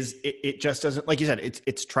 Is it just doesn't, like you said,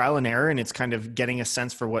 it's trial and error, and it's kind of getting a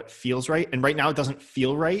sense for what feels right. And right now it doesn't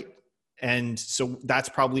feel right. And so that's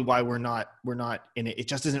probably why we're not in it. It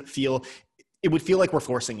just doesn't feel, it would feel like we're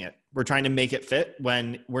forcing it. We're trying to make it fit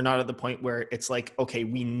when we're not at the point where it's like, okay,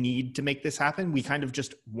 we need to make this happen. We kind of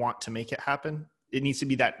just want to make it happen. It needs to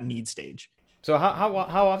be that need stage. So how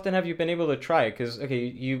often have you been able to try it? Because,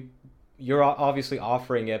 okay, you're obviously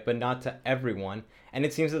offering it, but not to everyone. And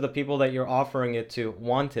it seems that the people that you're offering it to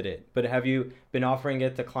wanted it. But have you been offering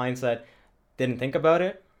it to clients that didn't think about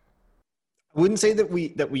it? I wouldn't say that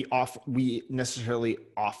we necessarily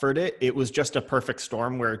offered it. It was just a perfect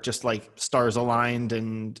storm where just like stars aligned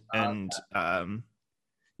I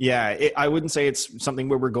wouldn't say it's something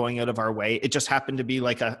where we're going out of our way. It just happened to be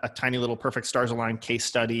like a tiny little perfect stars aligned case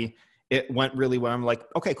study. It went really well. I'm like,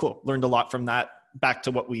 okay, cool. Learned a lot from that. Back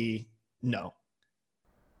to what we know.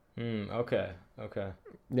 Okay.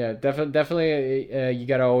 Yeah, definitely. You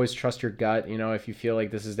got to always trust your gut. If you feel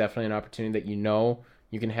like this is definitely an opportunity that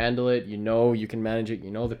you can handle it, you can manage it,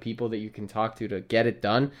 the people that you can talk to get it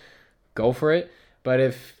done, go for it. But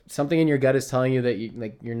if something in your gut is telling you that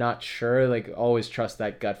you're not sure, like always trust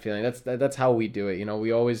that gut feeling. That's how we do it. You know,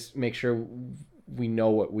 we always make sure we know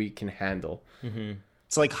what we can handle. Mm-hmm.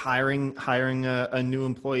 It's like hiring a new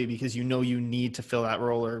employee because you know you need to fill that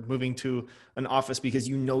role, or moving to an office because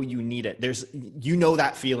you know you need it. There's, you know,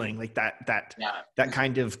 that feeling, like that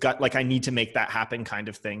kind of gut, like I need to make that happen kind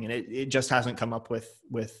of thing. And it just hasn't come up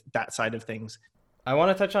with that side of things. I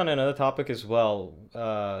want to touch on another topic as well,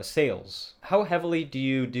 sales. How heavily do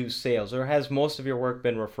you do sales, or has most of your work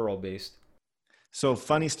been referral based? So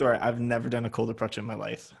funny story, I've never done a cold approach in my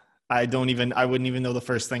life. I wouldn't even know the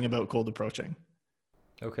first thing about cold approaching.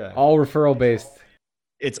 Okay. All referral based.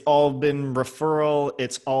 It's all been referral.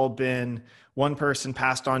 It's all been one person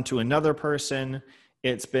passed on to another person.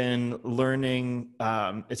 It's been learning.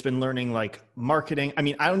 Like marketing. I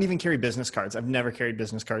mean, I don't even carry business cards. I've never carried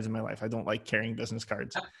business cards in my life. I don't like carrying business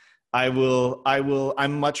cards.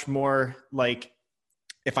 I'm much more like,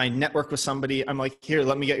 if I network with somebody, I'm like, here,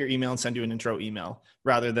 let me get your email and send you an intro email,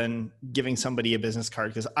 rather than giving somebody a business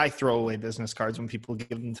card, because I throw away business cards when people give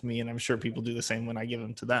them to me, and I'm sure people do the same when I give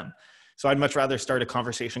them to them. So I'd much rather start a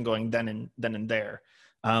conversation going then and there.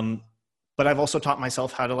 But I've also taught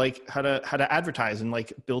myself how to advertise and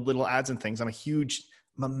like build little ads and things. I'm a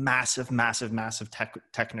massive tech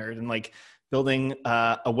nerd, and like building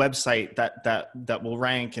a website that will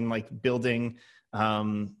rank, and like building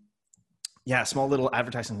small little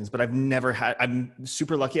advertising things. But I'm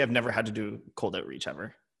super lucky. I've never had to do cold outreach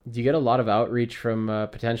ever. Do you get a lot of outreach from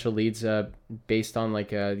potential leads based on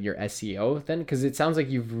like your SEO then? Because it sounds like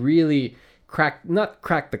you've really not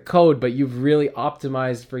cracked the code, but you've really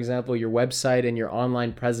optimized, for example, your website and your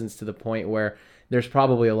online presence to the point where there's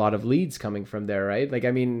probably a lot of leads coming from there, right? Like,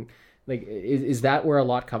 I mean, like, is that where a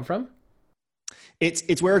lot come from?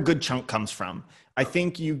 It's where a good chunk comes from. I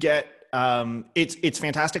think you get, it's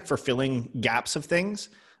fantastic for filling gaps of things.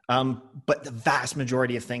 But the vast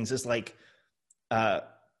majority of things is like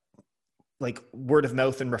word of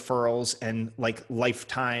mouth and referrals, and like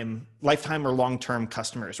lifetime or long-term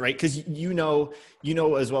customers, right? Because you know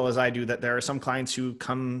as well as I do that there are some clients who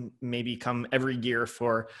come every year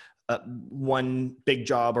for one big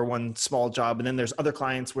job or one small job, and then there's other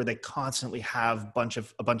clients where they constantly have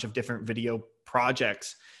a bunch of different video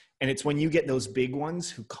projects. And it's when you get those big ones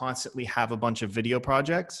who constantly have a bunch of video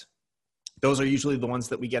projects, those are usually the ones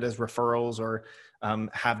that we get as referrals, or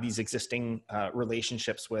have these existing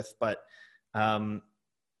relationships with. But the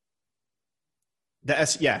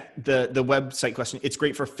website question, it's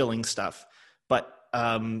great for filling stuff, but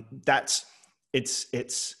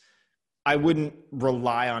it's I wouldn't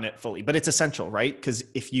rely on it fully, but it's essential, right? Because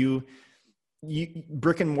if you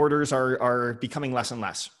brick and mortars are becoming less and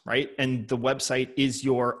less, right? And the website is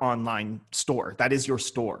your online store. That is your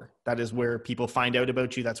store. That is where people find out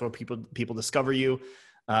about you. That's where people discover you.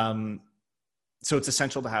 So it's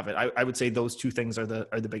essential to have it. I would say those two things are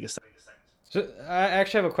the biggest things. So I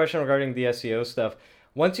actually have a question regarding the SEO stuff.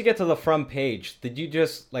 Once you get to the front page, did you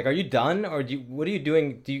just like, are you done, or what are you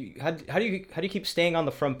doing? How do you keep staying on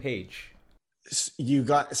the front page? You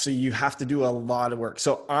have to do a lot of work.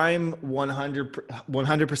 So I'm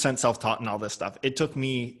 100% self-taught in all this stuff. It took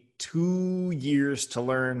me 2 years to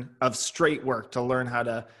learn of straight work to learn how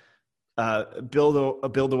to build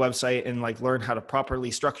a website, and like learn how to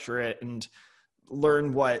properly structure it, and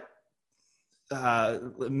learn what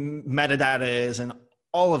metadata is, and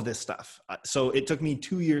all of this stuff. So it took me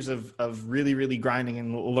 2 years of really, really grinding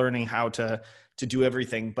and learning how to do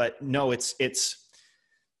everything. But no, it's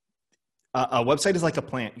a website is like a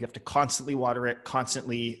plant. You have to constantly water it,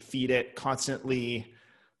 constantly feed it, constantly.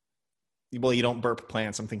 Well, you don't burp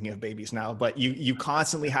plants. I'm thinking of babies now, but you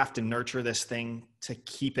constantly have to nurture this thing to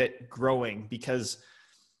keep it growing, because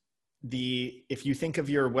if you think of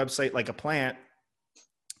your website like a plant,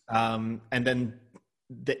 and then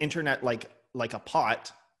the internet like a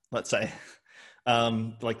pot, let's say,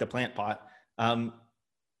 like the plant pot,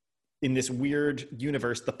 in this weird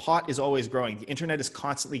universe, the pot is always growing. The internet is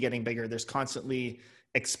constantly getting bigger. There's constantly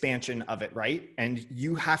expansion of it, right? And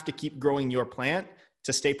you have to keep growing your plant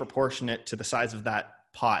to stay proportionate to the size of that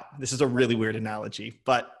pot. This is a really weird analogy,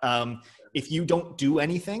 but if you don't do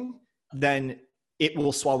anything, then it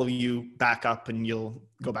will swallow you back up and you'll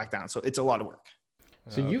go back down. So it's a lot of work.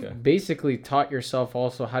 So you've basically taught yourself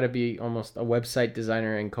also how to be almost a website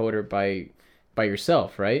designer and coder by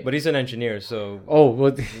yourself, right? But he's an engineer, so... Oh,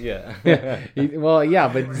 well... Yeah. Well, yeah,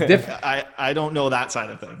 but it's different. I don't know that side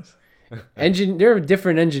of things. There are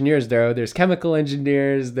different engineers there. There's chemical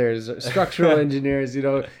engineers, there's structural engineers,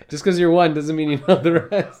 just because you're one doesn't mean you know the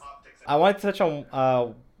rest. I want to touch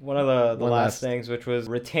on one last things, which was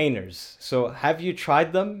retainers. So have you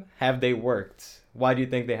tried them? Have they worked? Why do you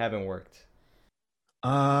think they haven't worked?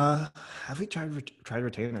 Have we tried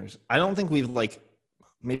retainers? I don't think we've like,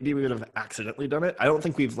 maybe we would have accidentally done it. I don't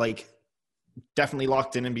think we've like definitely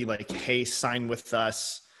locked in and be like, hey, sign with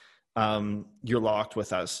us. You're locked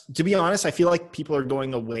with us. To be honest, I feel like people are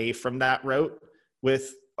going away from that route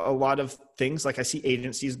with a lot of things. Like I see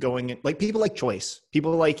agencies going in, like people like choice.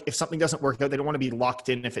 People like, if something doesn't work out, they don't want to be locked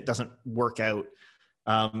in if it doesn't work out.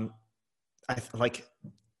 I like,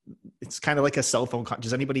 it's kind of like a cell phone.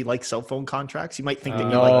 Does anybody like cell phone contracts? You might think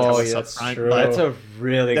that you like TELUS upfront, but that's a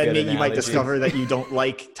really good analogy. You might discover that you don't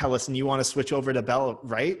like TELUS and you want to switch over to Bell,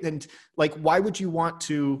 right? And like, why would you want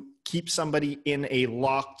to keep somebody in a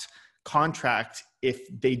locked contract if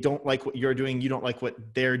they don't like what you're doing, you don't like what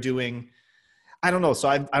they're doing? I don't know. So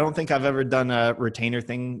I don't think I've ever done a retainer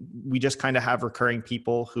thing. We just kind of have recurring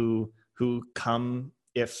people who come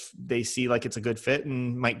if they see like it's a good fit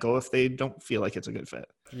and might go if they don't feel like it's a good fit.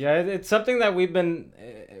 Yeah, it's something that we've been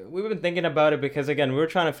thinking about it because again, we were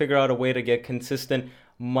trying to figure out a way to get consistent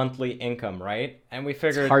monthly income, right? And we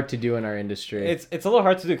figured it's hard to do in our industry. It's a little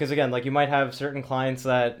hard to do because again, like you might have certain clients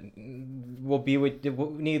that will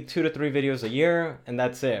need 2 to 3 videos a year and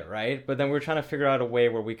that's it, right? But then we're trying to figure out a way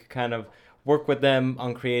where we could kind of work with them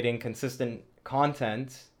on creating consistent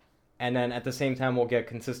content. And then at the same time, we'll get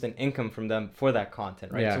consistent income from them for that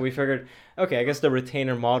content, right? Yeah. So we figured, okay, I guess the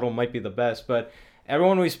retainer model might be the best. But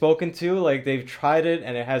everyone we've spoken to, like they've tried it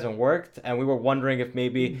and it hasn't worked. And we were wondering if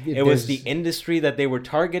maybe it was the industry that they were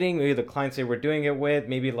targeting, maybe the clients they were doing it with,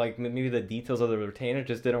 maybe the details of the retainer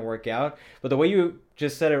just didn't work out. But the way you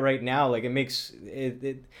just said it right now, like it makes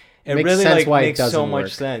it really like makes so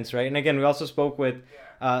much sense, right? And again, we also spoke with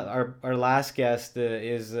our last guest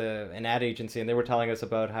is an ad agency, and they were telling us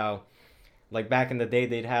about how like back in the day,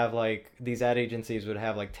 they'd have like these ad agencies would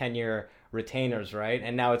have like 10-year retainers, right?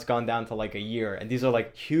 And now it's gone down to like a year. And these are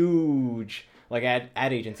like huge like ad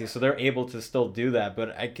agencies. So they're able to still do that.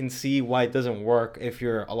 But I can see why it doesn't work if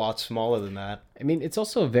you're a lot smaller than that. I mean, it's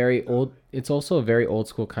also a very old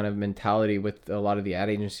school kind of mentality with a lot of the ad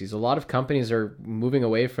agencies. A lot of companies are moving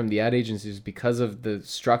away from the ad agencies because of the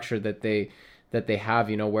structure that they have,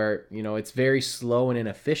 you know, where, you know, it's very slow and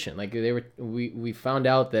inefficient. Like we found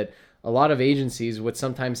out that a lot of agencies would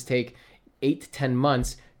sometimes take 8 to 10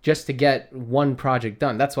 months just to get one project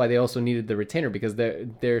done. That's why they also needed the retainer, because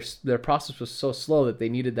their process was so slow that they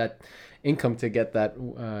needed that income to get that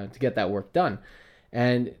work done.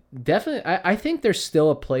 And definitely, I think there's still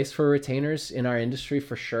a place for retainers in our industry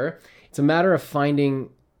for sure. It's a matter of finding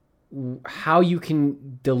how you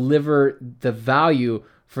can deliver the value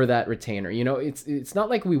for that retainer. You know, it's not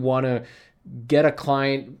like we want to get a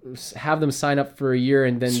client, have them sign up for a year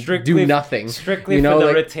and then do nothing. Strictly for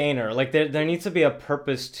the retainer. Like there needs to be a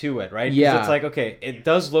purpose to it, right? Yeah. Because it's like, okay, it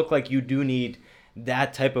does look like you do need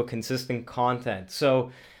that type of consistent content. So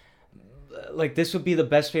like this would be the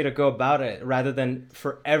best way to go about it rather than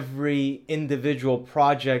for every individual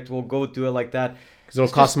project we'll go do it like that. Because it'll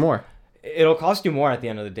cost more. It'll cost you more at the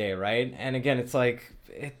end of the day, right? And again, it's like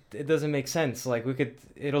it doesn't make sense. Like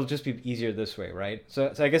it'll just be easier this way, right?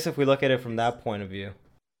 So I guess if we look at it from that point of view.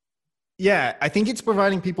 Yeah, I think it's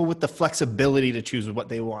providing people with the flexibility to choose what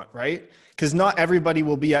they want, right? Because not everybody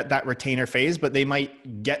will be at that retainer phase, but they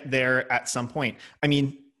might get there at some point. I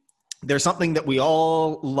mean, there's something that we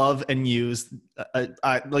all love and use,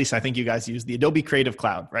 at least I think you guys use, the Adobe Creative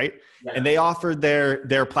Cloud, right? Yeah. And they offered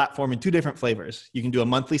their platform in 2 different flavors. You can do a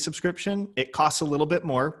monthly subscription. It costs a little bit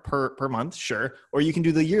more per month, sure. Or you can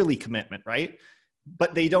do the yearly commitment, right?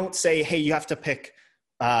 But they don't say, hey, you have to pick,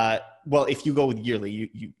 well, if you go with yearly,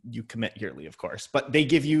 you commit yearly, of course. But they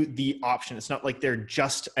give you the option. It's not like they're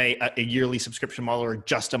just a yearly subscription model or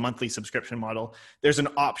just a monthly subscription model. There's an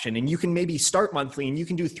option. And you can maybe start monthly and you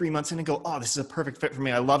can do 3 months in and go, oh, this is a perfect fit for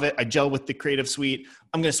me. I love it. I gel with the Creative Suite.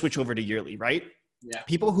 I'm going to switch over to yearly, right? Yeah.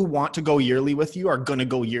 People who want to go yearly with you are going to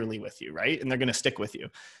go yearly with you, right? And they're going to stick with you.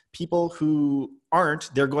 People who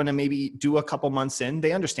aren't, they're going to maybe do a couple months in.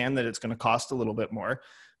 They understand that it's going to cost a little bit more,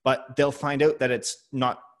 but they'll find out that it's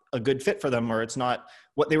not a good fit for them, or it's not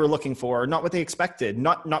what they were looking for, or not what they expected,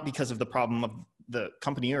 not because of the problem of the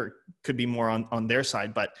company, or could be more on their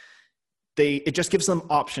side, but it just gives them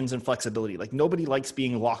options and flexibility. Like nobody likes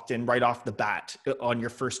being locked in right off the bat on your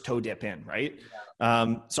first toe dip in, right?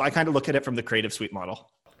 So I kind of look at it from the Creative Suite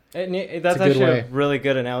model. And that's actually a really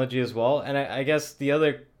good analogy as well. And I guess the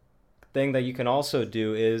other thing that you can also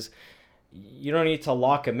do is you don't need to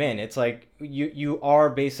lock them in. It's like you are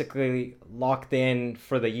basically locked in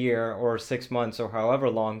for the year or 6 months or however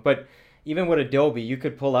long. But even with Adobe, you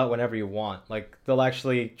could pull out whenever you want. Like they'll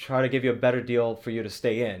actually try to give you a better deal for you to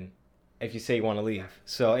stay in. if you say you want to leave.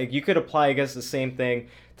 So you could apply, I guess, the same thing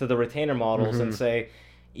to the retainer models and say,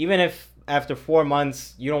 even if after 4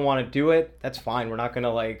 months you don't want to do it, that's fine. We're not going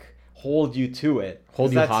to like hold you to it.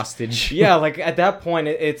 Hold you hostage. Yeah, like at that point,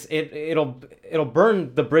 it'll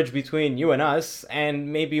burn the bridge between you and us,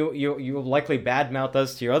 and maybe you'll likely badmouth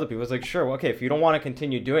us to your other people. It's like, sure, okay, if you don't want to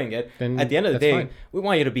continue doing it, then at the end of the day, fine. We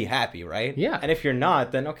want you to be happy, right? Yeah. And if you're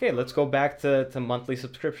not, then okay, let's go back to monthly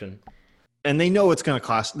subscription. And they know it's going to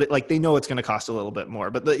cost, like they know it's going to cost a little bit more.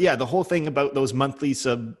 But the whole thing about those monthly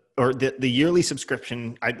or the yearly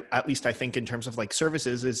subscription, at least I think in terms of like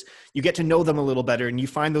services, is you get to know them a little better and you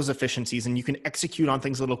find those efficiencies and you can execute on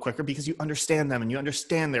things a little quicker because you understand them and you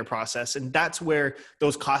understand their process. And that's where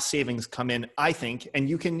those cost savings come in, I think. And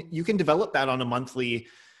you can develop that on a monthly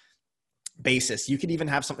basis. You could even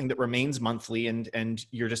have something that remains monthly and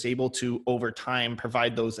you're just able to over time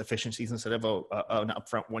provide those efficiencies instead of an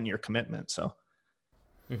upfront 1-year commitment. So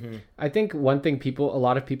I think one thing a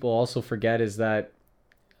lot of people also forget is that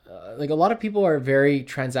like a lot of people are very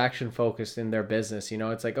transaction focused in their business. You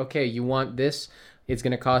know, it's like, okay, you want this, it's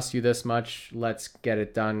going to cost you this much, let's get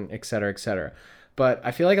it done, et cetera, et cetera. But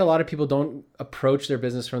I feel like a lot of people don't approach their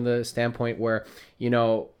business from the standpoint where, you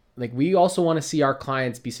know, like we also want to see our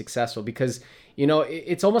clients be successful because, you know,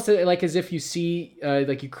 it's almost like as if you see,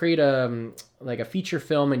 like you create like a feature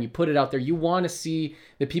film and you put it out there. You want to see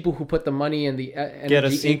the people who put the money and the energy get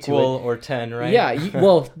a sequel or 10, right? Yeah.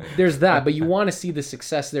 Well, there's that, but you want to see the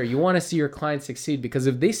success there. You want to see your clients succeed because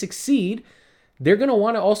if they succeed, they're going to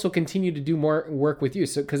want to also continue to do more work with you.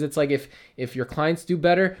 So, because it's like if your clients do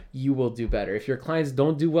better, you will do better. If your clients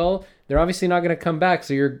don't do well, they're obviously not going to come back.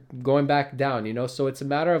 So you're going back down, you know? So it's a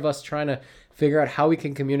matter of us trying to figure out how we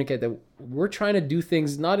can communicate that we're trying to do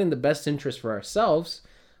things not in the best interest for ourselves,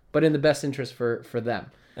 but in the best interest for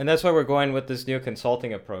them. And that's why we're going with this new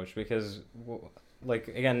consulting approach because, like,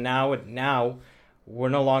 again, now we're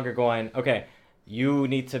no longer going, okay, you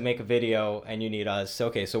need to make a video and you need us.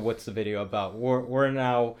 Okay, so what's the video about? We're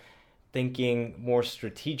now thinking more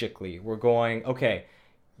strategically. We're going, okay,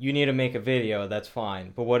 you need to make a video, that's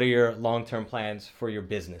fine. But what are your long-term plans for your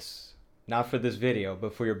business? Not for this video,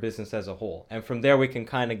 but for your business as a whole. And from there, we can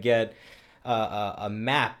kind of get a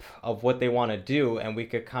map of what they want to do, and we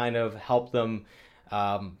could kind of help them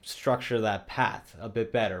structure that path a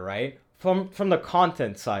bit better, right? From the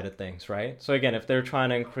content side of things, right? So again, if they're trying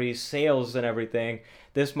to increase sales and everything,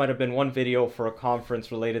 this might have been one video for a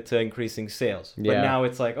conference related to increasing sales. Yeah. But now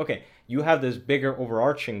it's like, okay, you have this bigger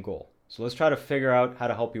overarching goal. So let's try to figure out how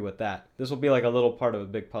to help you with that. This will be like a little part of a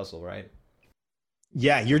big puzzle, right?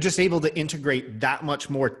 Yeah, you're just able to integrate that much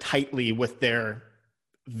more tightly with their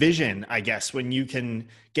vision, I guess, when you can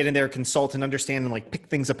get in there, consult and understand and like pick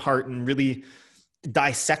things apart and really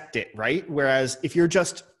dissect it, right? Whereas if you're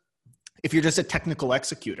just a technical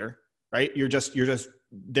executor, right? You're just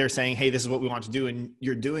they're saying, hey, this is what we want to do, and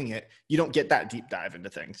you're doing it. You don't get that deep dive into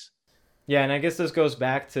things. Yeah, and I guess this goes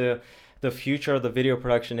back to the future of the video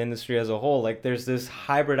production industry as a whole. Like there's this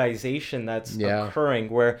hybridization that's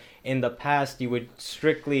occurring where in the past you would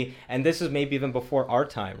strictly, and this is maybe even before our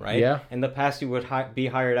time, right? Yeah. In the past you would be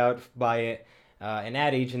hired out by an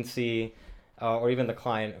ad agency or even the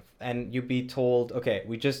client, and you'd be told, okay,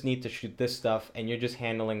 we just need to shoot this stuff, and you're just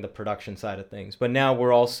handling the production side of things. But now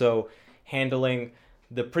we're also handling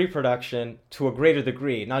the pre-production to a greater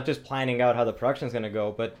degree, not just planning out how the production is going to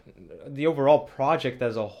go, but the overall project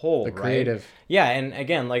as a whole, the creative. Right? Yeah, and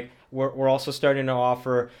again, like we're also starting to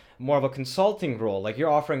offer more of a consulting role. Like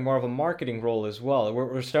you're offering more of a marketing role as well.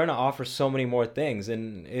 We're starting to offer so many more things,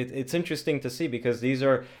 and it's interesting to see because these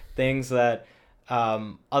are things that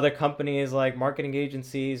other companies like marketing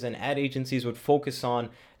agencies and ad agencies would focus on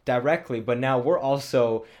directly, but now we're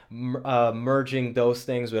also merging those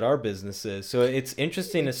things with our businesses. So it's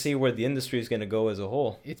interesting to see where the industry is going to go as a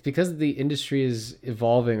whole. It's because the industry is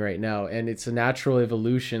evolving right now, and it's a natural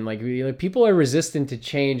evolution. Like people are resistant to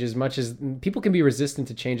change as much as people can be resistant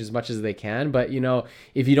to change as much as they can. But you know,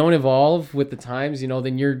 if you don't evolve with the times, you know,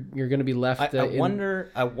 then you're going to be left. I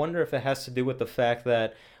wonder if it has to do with the fact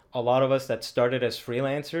that a lot of us that started as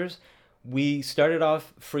freelancers, we started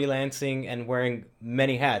off freelancing and wearing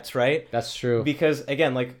many hats, right? That's true. Because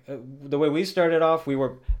again, like the way we started off, we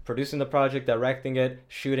were producing the project, directing it,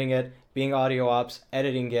 shooting it, being audio ops,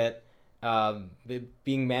 editing it,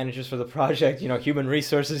 being managers for the project, you know, human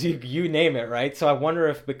resources, you name it, right? So I wonder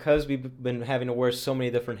if because we've been having to wear so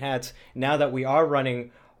many different hats, now that we are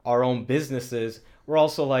running our own businesses, we're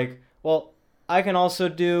also like, well, I can also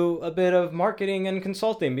do a bit of marketing and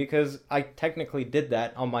consulting because I technically did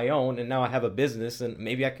that on my own, and now I have a business and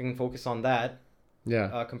maybe I can focus on that.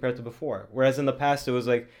 Yeah. Compared to before. Whereas in the past it was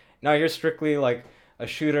like, no, you're strictly like a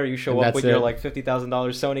shooter. You show And up with that's your it. like $50,000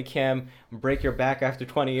 Sony cam, break your back after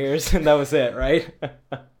 20 years, and that was it, right?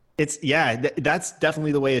 That's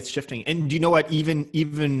definitely the way it's shifting. And do you know what?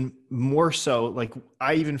 Even more so, like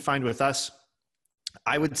I even find with us,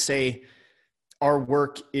 I would say our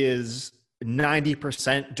work is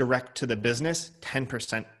 90% direct to the business,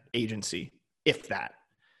 10% agency, if that.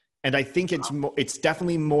 And I think it's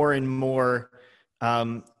definitely more and more.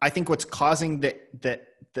 I think what's causing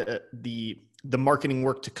the marketing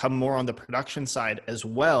work to come more on the production side as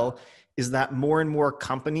well is that more and more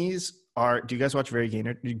companies are. Do you guys watch Gary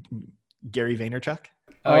Vaynerchuk?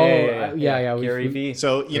 Oh yeah. Yeah. Gary V.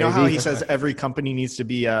 So you know how he says every company needs to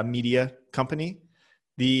be a media company.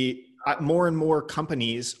 The more and more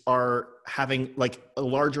companies are having like a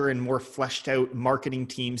larger and more fleshed out marketing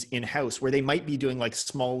teams in-house where they might be doing like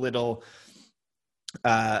small little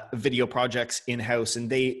video projects in-house, and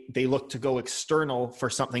they look to go external for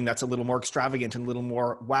something that's a little more extravagant and a little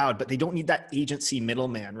more wowed, but they don't need that agency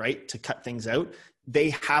middleman, right, to cut things out.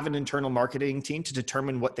 They have an internal marketing team to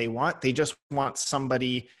determine what they want. They just want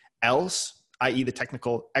somebody else, i.e. the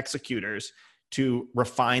technical executors, to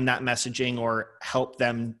refine that messaging or help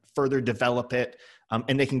them further develop it.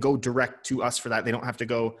 And they can go direct to us for that. They don't have to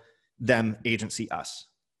go them, agency, us.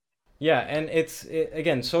 Yeah, and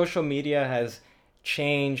again, social media has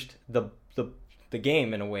changed the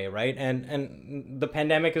game in a way, right? And the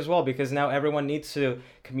pandemic as well, because now everyone needs to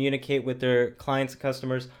communicate with their clients and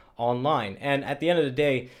customers online. And at the end of the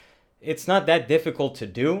day, it's not that difficult to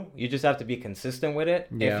do. You just have to be consistent with it.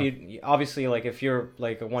 Yeah. If you obviously, like if you're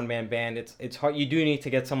like a one-man band, it's hard. You do need to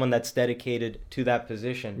get someone that's dedicated to that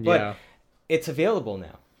position. But it's available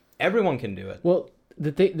now. Everyone can do it. Well,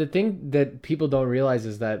 the thing that people don't realize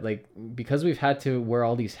is that like because we've had to wear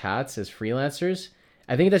all these hats as freelancers,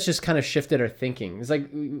 I think that's just kind of shifted our thinking. It's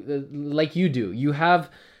like you do. You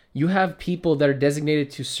have people that are designated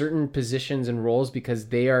to certain positions and roles because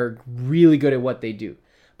they are really good at what they do.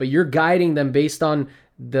 But you're guiding them based on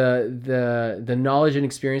the knowledge and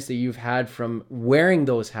experience that you've had from wearing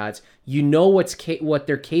those hats. You know what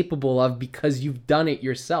they're capable of because you've done it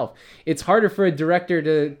yourself. It's harder for a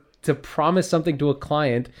director to promise something to a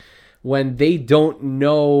client when they don't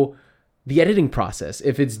know the editing process,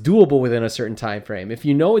 if it's doable within a certain time frame. If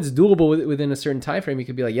you know it's doable within a certain time frame, you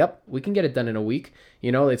could be like, yep, we can get it done in a week.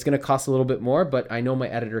 You know, it's going to cost a little bit more, but I know my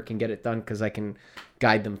editor can get it done because I can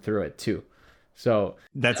guide them through it too. So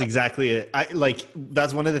that's exactly it.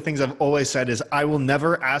 That's one of the things I've always said is I will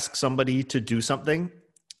never ask somebody to do something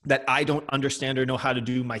that I don't understand or know how to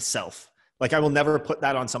do myself. Like I will never put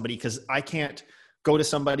that on somebody because I can't go to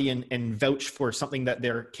somebody and vouch for something that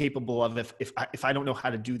they're capable of if I don't know how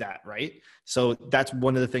to do that, right? So that's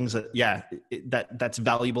one of the things that's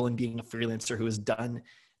valuable in being a freelancer who has done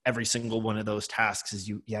every single one of those tasks is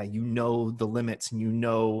you know the limits and you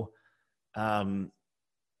know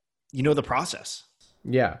the process.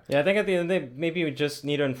 Yeah, I think at the end of the day, maybe you just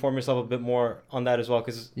need to inform yourself a bit more on that as well,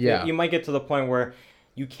 because you might get to the point where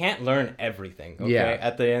you can't learn everything, okay? Yeah.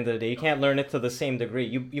 At the end of the day, you can't learn it to the same degree.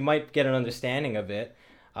 You might get an understanding of it.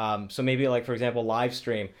 So maybe like, for example, live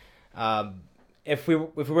stream. If we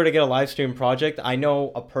were to get a live stream project, I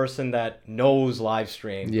know a person that knows live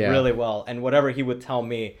stream really well, and whatever he would tell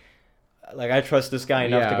me, like I trust this guy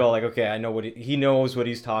enough to go like, okay, I know he knows what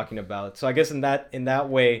he's talking about. So I guess in that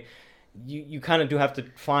way, you kind of do have to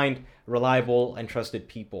find reliable and trusted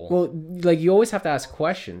people. Well, like you always have to ask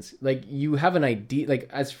questions. Like you have an idea. Like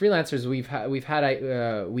as freelancers,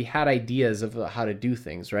 we had ideas of how to do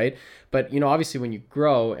things, right? But obviously, when you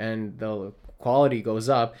grow and the quality goes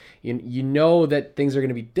up, you know that things are going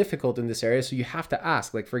to be difficult in this area, so you have to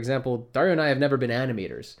ask. Like for example, Dario and I have never been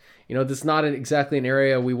animators. This is not exactly an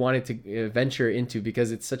area we wanted to venture into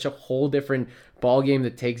because it's such a whole different ball game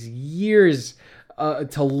that takes years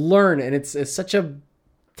to learn, and it's such a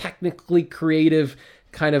technically creative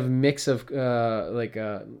kind of mix of like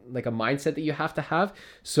a mindset that you have to have.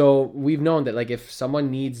 So we've known that like if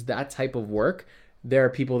someone needs that type of work, there are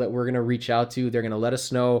people that we're going to reach out to. They're going to let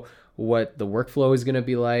us know what the workflow is going to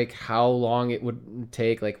be like, how long it would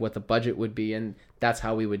take, like what the budget would be, and that's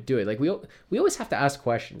how we would do it. Like we always have to ask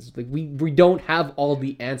questions. Like we don't have all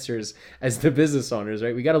the answers as the business owners,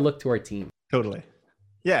 right? We got to look to our team. Totally.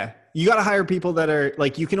 Yeah. You got to hire people that are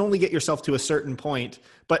like, you can only get yourself to a certain point,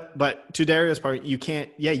 but to Dario's part, you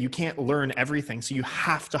can't learn everything. So you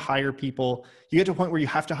have to hire people. You get to a point where you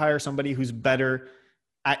have to hire somebody who's better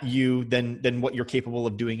at you than what you're capable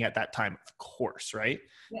of doing at that time, of course. Right.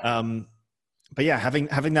 Yeah. But yeah, having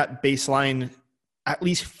that baseline, at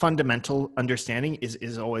least fundamental understanding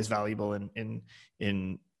is always valuable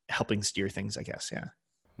in helping steer things, I guess. Yeah.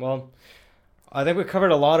 Well, I think we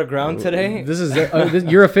covered a lot of ground today. This is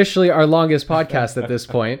you're officially our longest podcast at this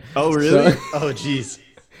point. Oh, really? So, oh, geez.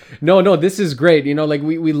 No, this is great. You know, like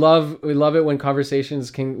we love it when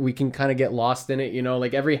conversations we can kind of get lost in it. You know,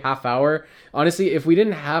 like every half hour. Honestly, if we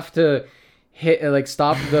didn't have to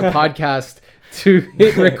stop the podcast to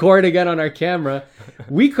hit record again on our camera,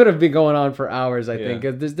 we could have been going on for hours. I think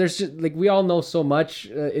there's just like, we all know so much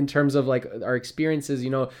in terms of like our experiences.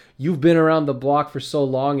 You know, you've been around the block for so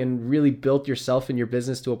long and really built yourself and your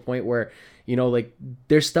business to a point where, you know, like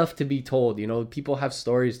there's stuff to be told. You know, people have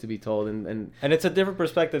stories to be told, and it's a different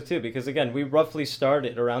perspective too, because again, we roughly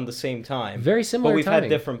started around the same time, very similar, but we've timing. had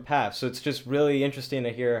different paths. So it's just really interesting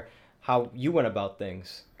to hear how you went about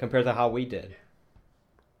things compared to how we did.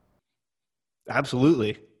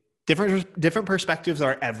 Absolutely. Different perspectives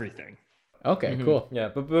are everything. Okay, cool. Yeah,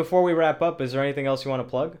 but before we wrap up, is there anything else you want to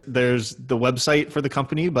plug? There's the website for the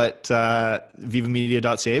company, but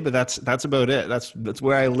vivamedia.ca, but that's about it. That's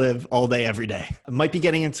where I live all day, every day. I might be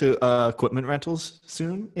getting into equipment rentals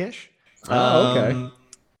soon-ish. Oh, okay.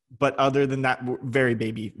 But other than that, we're very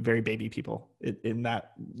baby people in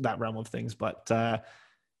that realm of things. But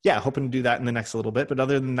hoping to do that in the next little bit. But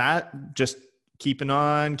other than that, just keeping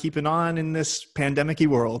on in this pandemic-y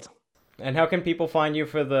world. And how can people find you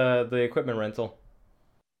for the equipment rental?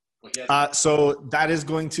 So that is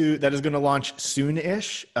going to launch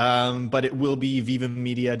soon-ish, but it will be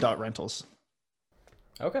vivamedia.rentals.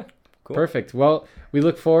 Okay, cool. Perfect. Well, we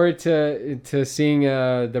look forward to seeing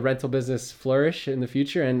the rental business flourish in the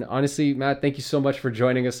future. And honestly, Matt, thank you so much for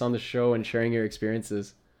joining us on the show and sharing your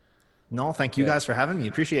experiences. No, thank you guys for having me.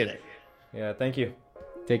 Appreciate it. Yeah, thank you.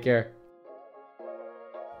 Take care.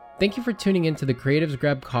 Thank you for tuning in to the Creatives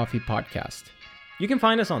Grab Coffee podcast. You can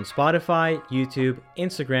find us on Spotify, YouTube,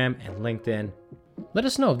 Instagram, and LinkedIn. Let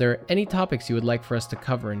us know if there are any topics you would like for us to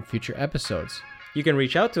cover in future episodes. You can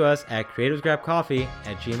reach out to us at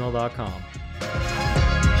creativesgrabcoffee@gmail.com.